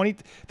 220.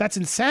 That's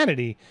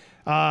insanity.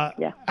 I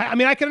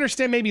mean, I can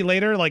understand maybe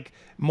later, like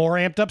more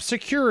amped up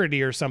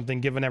security or something,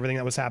 given everything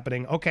that was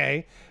happening.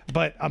 Okay,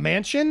 but a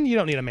mansion? You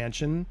don't need a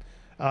mansion.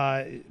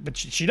 But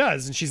she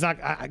does, and she's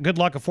not. Good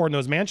luck affording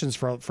those mansions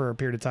for a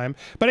period of time.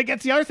 But it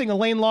gets the other thing.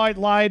 Elaine lied.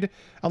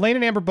 Elaine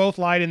and Amber both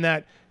lied in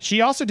that she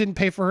also didn't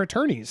pay for her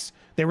attorneys.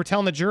 They were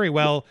telling the jury,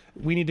 well,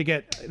 we need to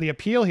get the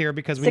appeal here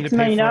because we need to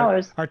pay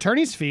for our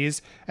attorney's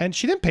fees. And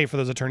she didn't pay for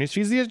those attorney's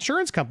fees. The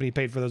insurance company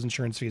paid for those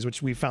insurance fees,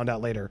 which we found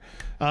out later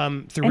through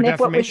her defamation. And if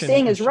what we're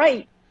saying is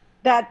right,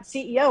 that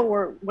CEO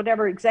or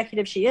whatever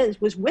executive she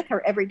is was with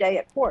her every day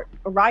at court,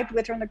 arrived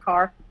with her in the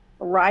car,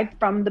 arrived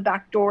from the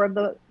back door of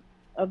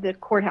the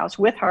courthouse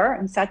with her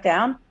and sat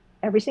down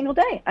every single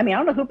day. I mean, I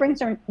don't know who brings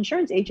their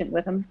insurance agent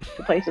with them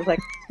to places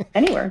like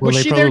anywhere. Well, was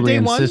they she there probably day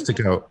one? insist to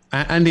go.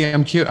 Andy,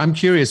 I'm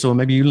curious, or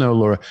maybe you know,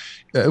 Laura,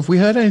 if we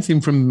heard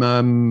anything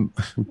from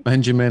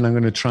Benjamin, I'm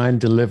going to try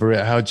and deliver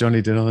it how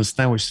Johnny did on the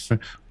sandwich for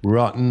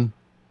Rotten.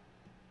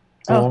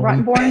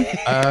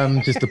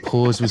 Rottenborn. Just the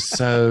pause was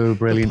so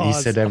brilliant. He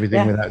said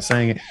everything without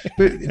saying it.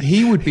 But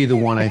he would be the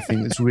one I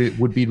think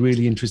would be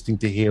really interesting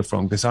to hear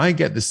from, because I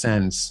get the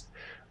sense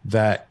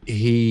that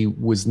he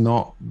was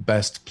not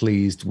best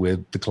pleased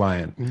with the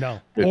client. No,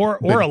 or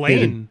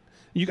Elaine.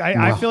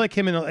 I feel like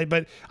him and,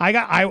 but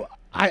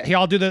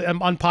I'll do the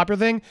unpopular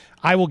thing.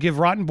 I will give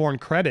Rottenborn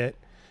credit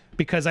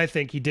because I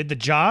think he did the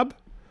job,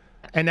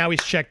 and now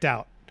he's checked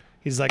out.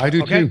 He's like,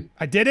 okay,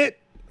 I did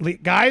it,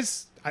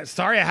 guys.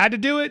 Sorry, I had to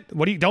do it.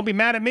 Don't be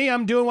mad at me.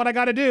 I'm doing what I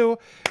got to do.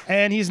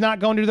 And he's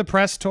not going to do the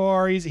press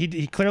tour.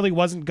 He clearly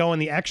wasn't going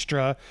the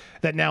extra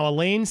that now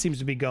Elaine seems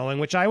to be going,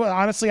 which I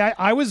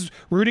was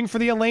rooting for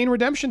the Elaine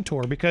redemption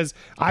tour because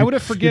I would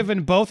have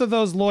forgiven both of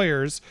those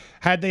lawyers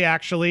had they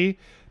actually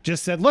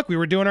just said, look, we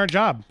were doing our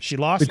job. She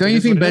lost. But don't you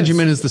think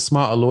Benjamin is the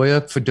smarter lawyer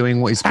for doing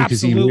what he's,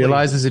 because he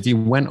realizes if he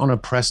went on a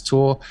press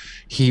tour,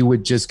 he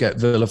would just get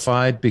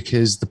vilified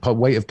because the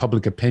weight of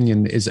public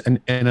opinion is,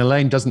 and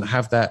Elaine doesn't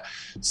have that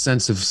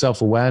sense of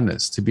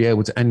self-awareness to be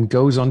able to, and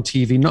goes on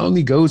TV, not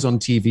only goes on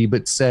TV,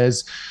 but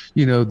says,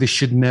 you know, this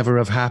should never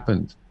have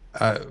happened.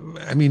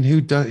 I mean,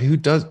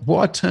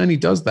 what attorney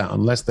does that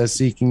unless they're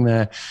seeking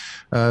their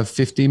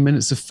 15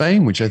 minutes of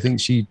fame, which I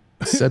think she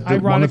said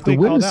that one of the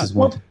witnesses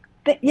wanted.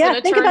 Think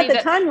about the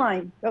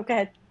timeline. Oh, go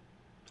ahead.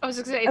 I was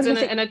going to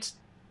say,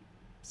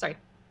 sorry,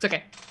 it's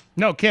okay.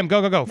 No, Kim,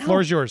 go. No.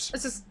 Floor is yours. I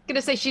was just going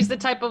to say she's the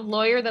type of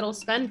lawyer that'll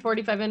spend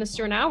 45 minutes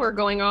to an hour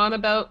going on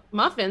about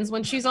muffins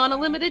when she's on a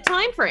limited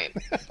time frame.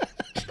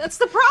 That's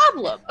the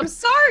problem. I'm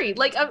sorry.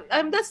 Like,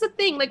 that's the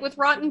thing. Like with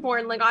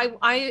Rottenborn, like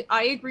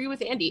I agree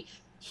with Andy.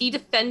 He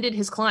defended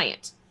his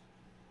client.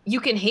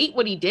 You can hate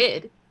what he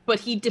did, but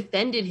he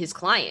defended his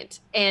client,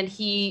 and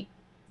he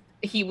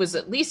was,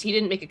 at least he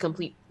didn't make a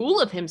complete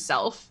fool of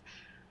himself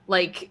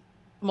like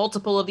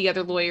multiple of the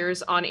other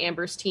lawyers on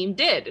Amber's team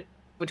did,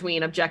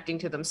 between objecting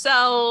to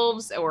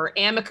themselves or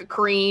Amica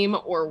cream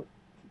or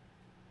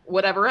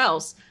whatever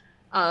else.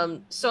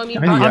 So I mean,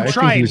 I'm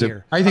trying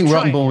here. I think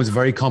Rottenborn was a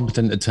very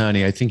competent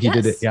attorney. I think he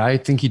did it. Yeah, I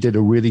think he did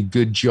a really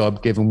good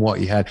job given what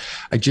he had.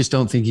 I just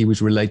don't think he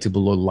was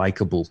relatable or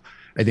likable.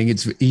 I think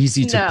it's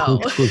easy to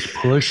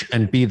push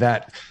and be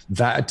that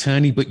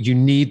attorney, but you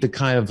need the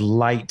kind of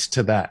light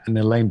to that. And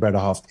Elaine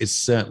Brederhoff is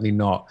certainly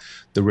not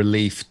the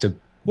relief to.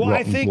 Well,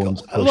 I think,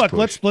 look,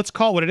 let's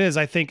call it what it is.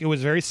 I think it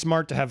was very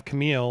smart to have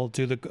Camille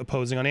do the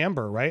opposing on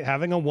Amber, right?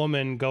 Having a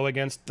woman go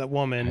against that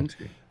woman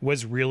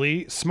was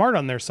really smart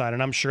on their side.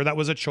 And I'm sure that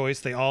was a choice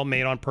they all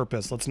made on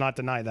purpose. Let's not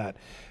deny that.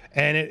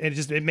 And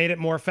it made it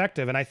more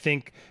effective. And I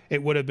think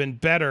it would have been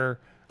better.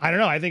 I don't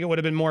know. I think it would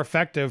have been more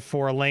effective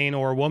for Elaine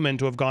or a woman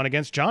to have gone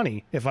against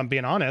Johnny, if I'm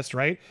being honest,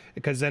 right?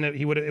 Because then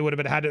it would have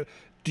been had to,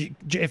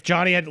 if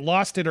Johnny had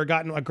lost it or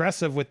gotten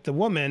aggressive with the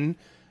woman,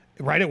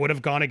 right, it would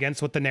have gone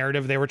against what the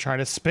narrative they were trying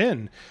to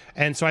spin.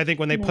 And so I think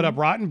when they put up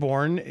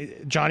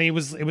Rottenborn, Johnny it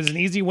was an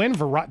easy win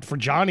for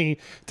Johnny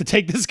to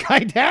take this guy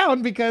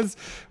down because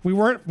we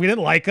didn't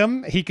like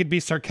him. He could be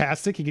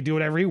sarcastic. He could do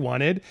whatever he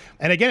wanted.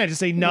 And again, it's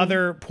just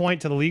another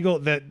point to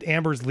that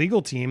Amber's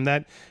legal team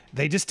that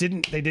they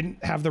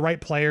didn't have the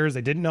right players.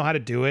 They didn't know how to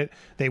do it.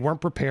 They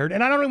weren't prepared.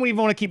 And I don't even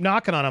want to keep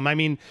knocking on them. I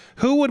mean,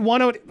 who would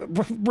want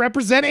to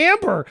represent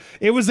Amber?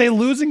 It was a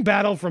losing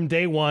battle from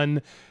day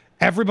one.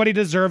 Everybody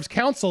deserves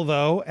counsel,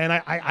 though, and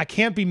I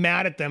can't be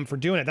mad at them for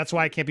doing it. That's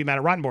why I can't be mad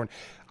at Rottenborn.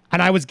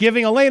 And I was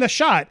giving Elaine a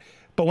shot.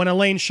 But when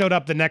Elaine showed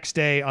up the next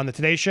day on the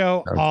Today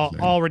Show,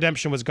 all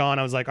redemption was gone.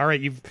 I was like, all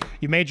right, you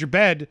made your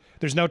bed.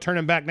 There's no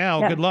turning back now.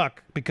 Yeah. Good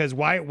luck. Because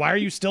why are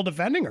you still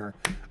defending her?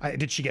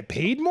 Did she get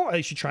paid more?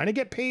 Is she trying to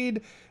get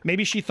paid?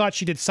 Maybe she thought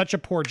she did such a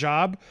poor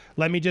job.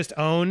 Let me just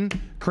own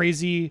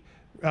crazy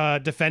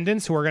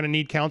defendants who are going to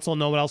need counsel and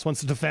no one else wants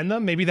to defend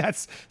them. Maybe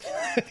that's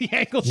the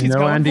angle she's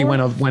going Andy,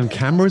 for. when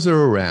cameras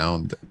are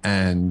around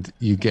and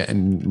you're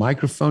getting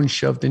microphones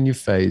shoved in your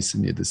face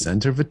and you're the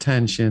center of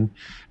attention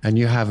and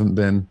you haven't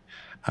been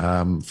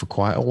for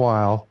quite a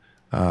while,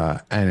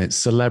 and it's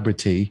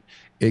celebrity,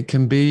 it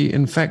can be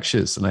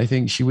infectious. And I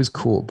think she was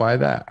caught by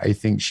that. I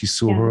think she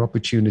saw her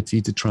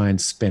opportunity to try and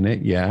spin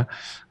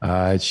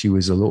it. She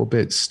was a little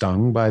bit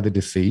stung by the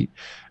defeat.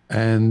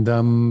 And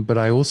but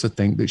I also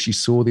think that she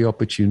saw the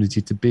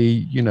opportunity to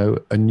be,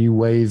 a new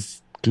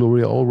wave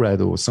Gloria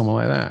Allred or someone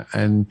like that.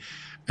 And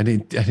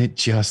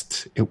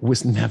it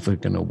was never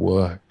going to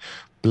work.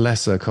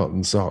 Bless her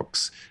cotton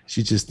socks.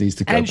 She just needs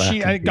to go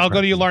back. I'll go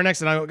to you, Laura,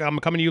 next, and I'm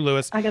coming to you,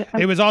 Lewis.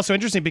 It was also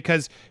interesting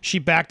because she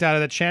backed out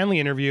of the Chanley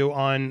interview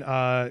on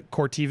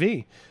Court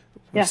TV.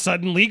 Yeah.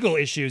 Sudden legal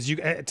issues.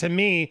 To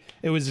me,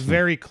 it was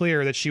very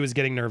clear that she was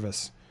getting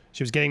nervous.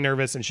 She was getting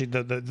nervous, and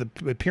the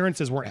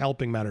appearances weren't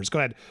helping matters. Go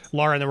ahead,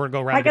 Laura, and then we're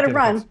going to go around. I got to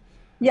run.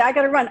 Yeah, I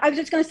got to run. I was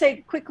just going to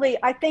say quickly,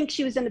 I think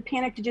she was in the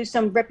panic to do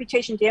some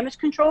reputation damage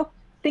control.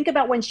 Think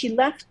about when she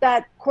left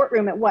that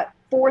courtroom at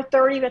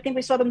 4:30. I think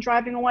we saw them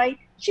driving away.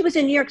 She was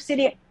in New York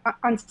City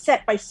on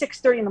set by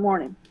 6:30 in the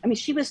morning. I mean,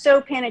 she was so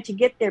panicked to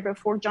get there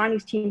before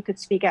Johnny's team could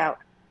speak out.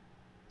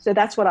 So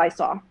that's what I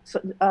saw.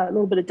 So a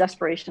little bit of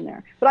desperation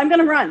there. But I'm going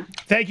to run.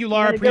 Thank you,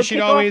 Laura.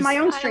 Appreciate always. My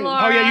own stream.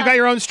 Oh yeah, you got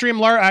your own stream,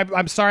 Laura.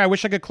 I'm sorry. I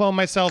wish I could clone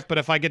myself, but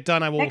if I get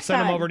done, I will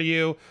send them over to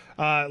you.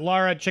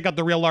 Laura, check out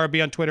The Real Laura B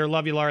on Twitter.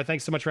 Love you, Laura.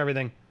 Thanks so much for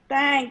everything.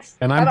 Thanks.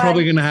 And I'm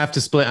probably going to have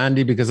to split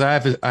Andy because I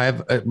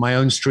have my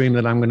own stream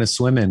that I'm going to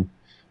swim in.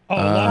 Oh,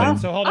 love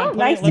it. So hold on.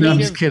 Nice. No, I'm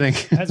just kidding.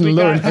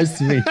 Laura, nice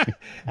to meet you.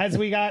 As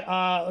we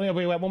got, we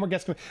have one more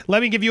guest.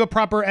 Let me give you a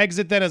proper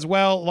exit then as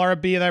well, Laura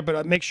B there,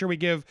 but make sure we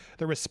give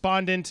the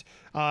respondent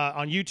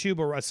on YouTube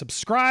or a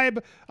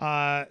subscribe.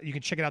 You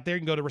can check it out there. You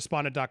can go to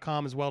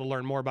respondent.com as well to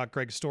learn more about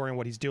Greg's story and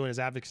what he's doing, his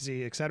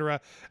advocacy, etc.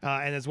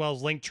 And as well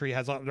as Linktree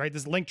has all, right?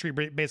 This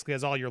Linktree basically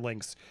has all your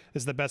links.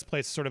 This is the best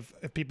place, sort of,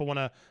 if people want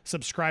to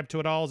subscribe to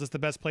it all. Is this the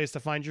best place to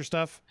find your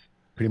stuff?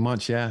 Pretty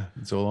much, yeah.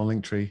 It's all on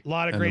Linktree. A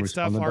lot of great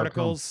stuff,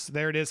 articles.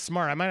 There it is.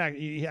 Smart.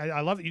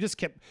 I love it. You just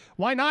kept.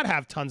 Why not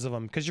have tons of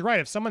them? Because you're right.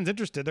 If someone's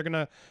interested, they're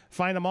gonna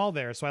find them all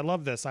there. So I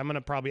love this. I'm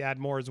gonna probably add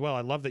more as well.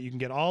 I love that you can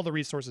get all the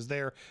resources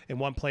there in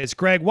one place.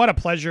 Greg, what a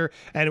pleasure.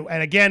 And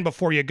again,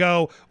 before you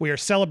go, we are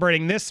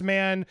celebrating this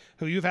man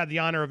who you've had the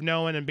honor of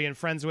knowing and being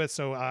friends with.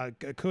 So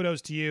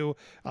kudos to you,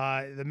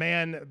 the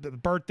man, the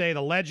birthday,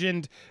 the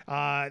legend.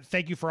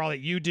 Thank you for all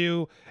that you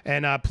do.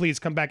 And please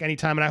come back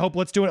anytime. And I hope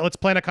let's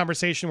plan a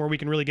conversation where we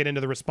can really get into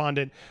the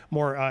respondent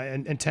more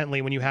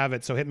intently when you have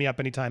it. So hit me up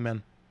anytime,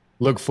 man.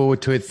 Look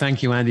forward to it.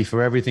 Thank you, Andy,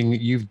 for everything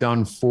that you've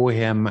done for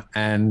him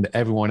and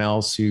everyone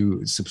else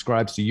who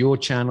subscribes to your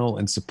channel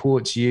and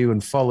supports you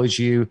and follows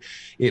you.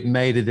 It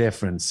made a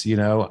difference.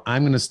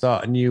 I'm going to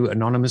start a new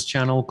anonymous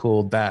channel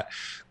called That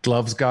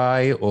Gloves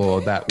Guy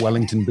or That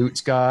Wellington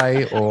Boots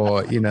Guy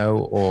or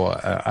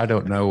I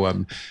don't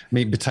know,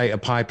 Meat Potato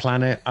Pie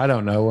Planet. I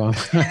don't know.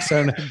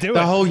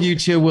 The whole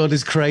YouTube world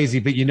is crazy,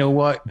 but you know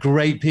what?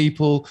 Great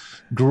people,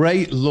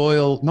 great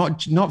loyal,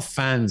 not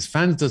fans.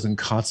 Fans doesn't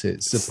cut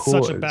it.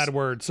 Supporters. Such a bad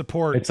word.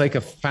 Support. It's like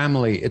a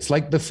family. It's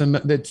like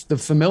it's the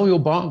familial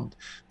bond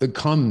that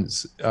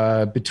comes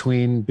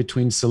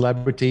between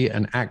celebrity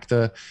and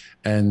actor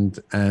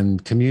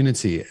and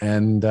community,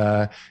 and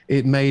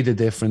it made a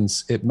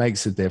difference. It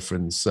makes a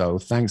difference. So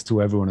thanks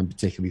to everyone, and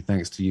particularly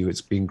thanks to you.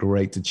 It's been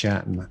great to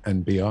chat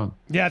and be on.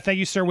 Yeah, thank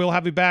you, sir. We'll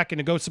have you back and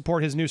to go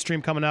support his new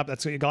stream coming up.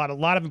 That's got a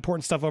lot of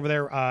important stuff over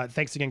there.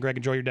 Thanks again, Greg.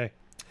 Enjoy your day.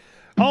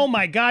 Oh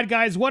my God,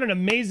 guys, what an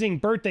amazing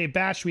birthday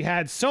bash we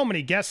had. So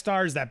many guest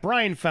stars, that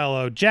Brian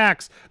fellow,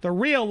 Jax, the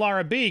real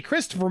Laura B,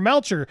 Christopher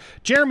Melcher,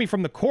 Jeremy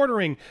from The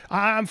Quartering.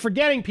 I'm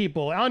forgetting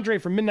people. Andre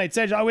from Midnight's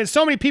Edge. Oh,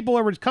 so many people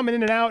that were coming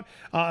in and out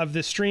of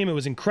this stream. It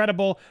was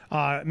incredible.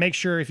 Make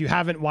sure if you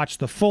haven't watched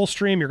the full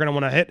stream, you're going to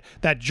want to hit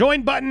that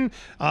join button,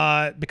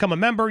 become a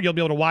member. You'll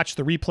be able to watch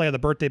the replay of the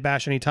birthday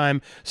bash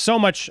anytime. So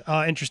much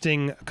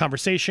interesting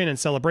conversation and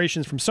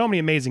celebrations from so many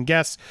amazing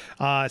guests.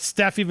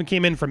 Steph even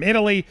came in from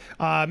Italy.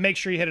 Make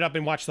sure you hit it up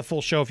and watch the full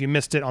show if you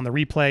missed it on the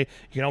replay.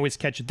 You can always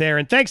catch it there.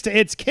 And thanks to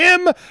It's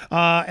Kim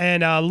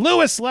and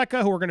Louis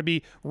Lecca, who are going to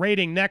be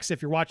rating next.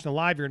 If you're watching the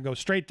live, you're going to go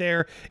straight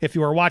there. If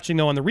you are watching,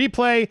 though, on the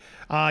replay,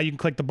 you can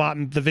click the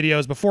button, the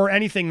videos. Before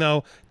anything,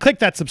 though, click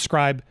that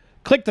subscribe.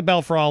 Click the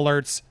bell for all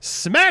alerts.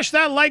 Smash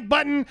that like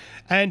button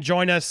and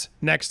join us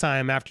next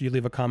time after you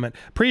leave a comment.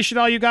 Appreciate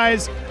all you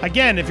guys.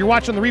 Again, if you're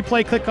watching the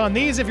replay, click on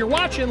these. If you're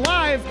watching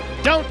live,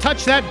 don't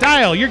touch that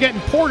dial. You're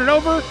getting ported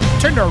over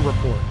to Nerd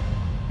Report.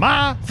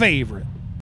 My favorite.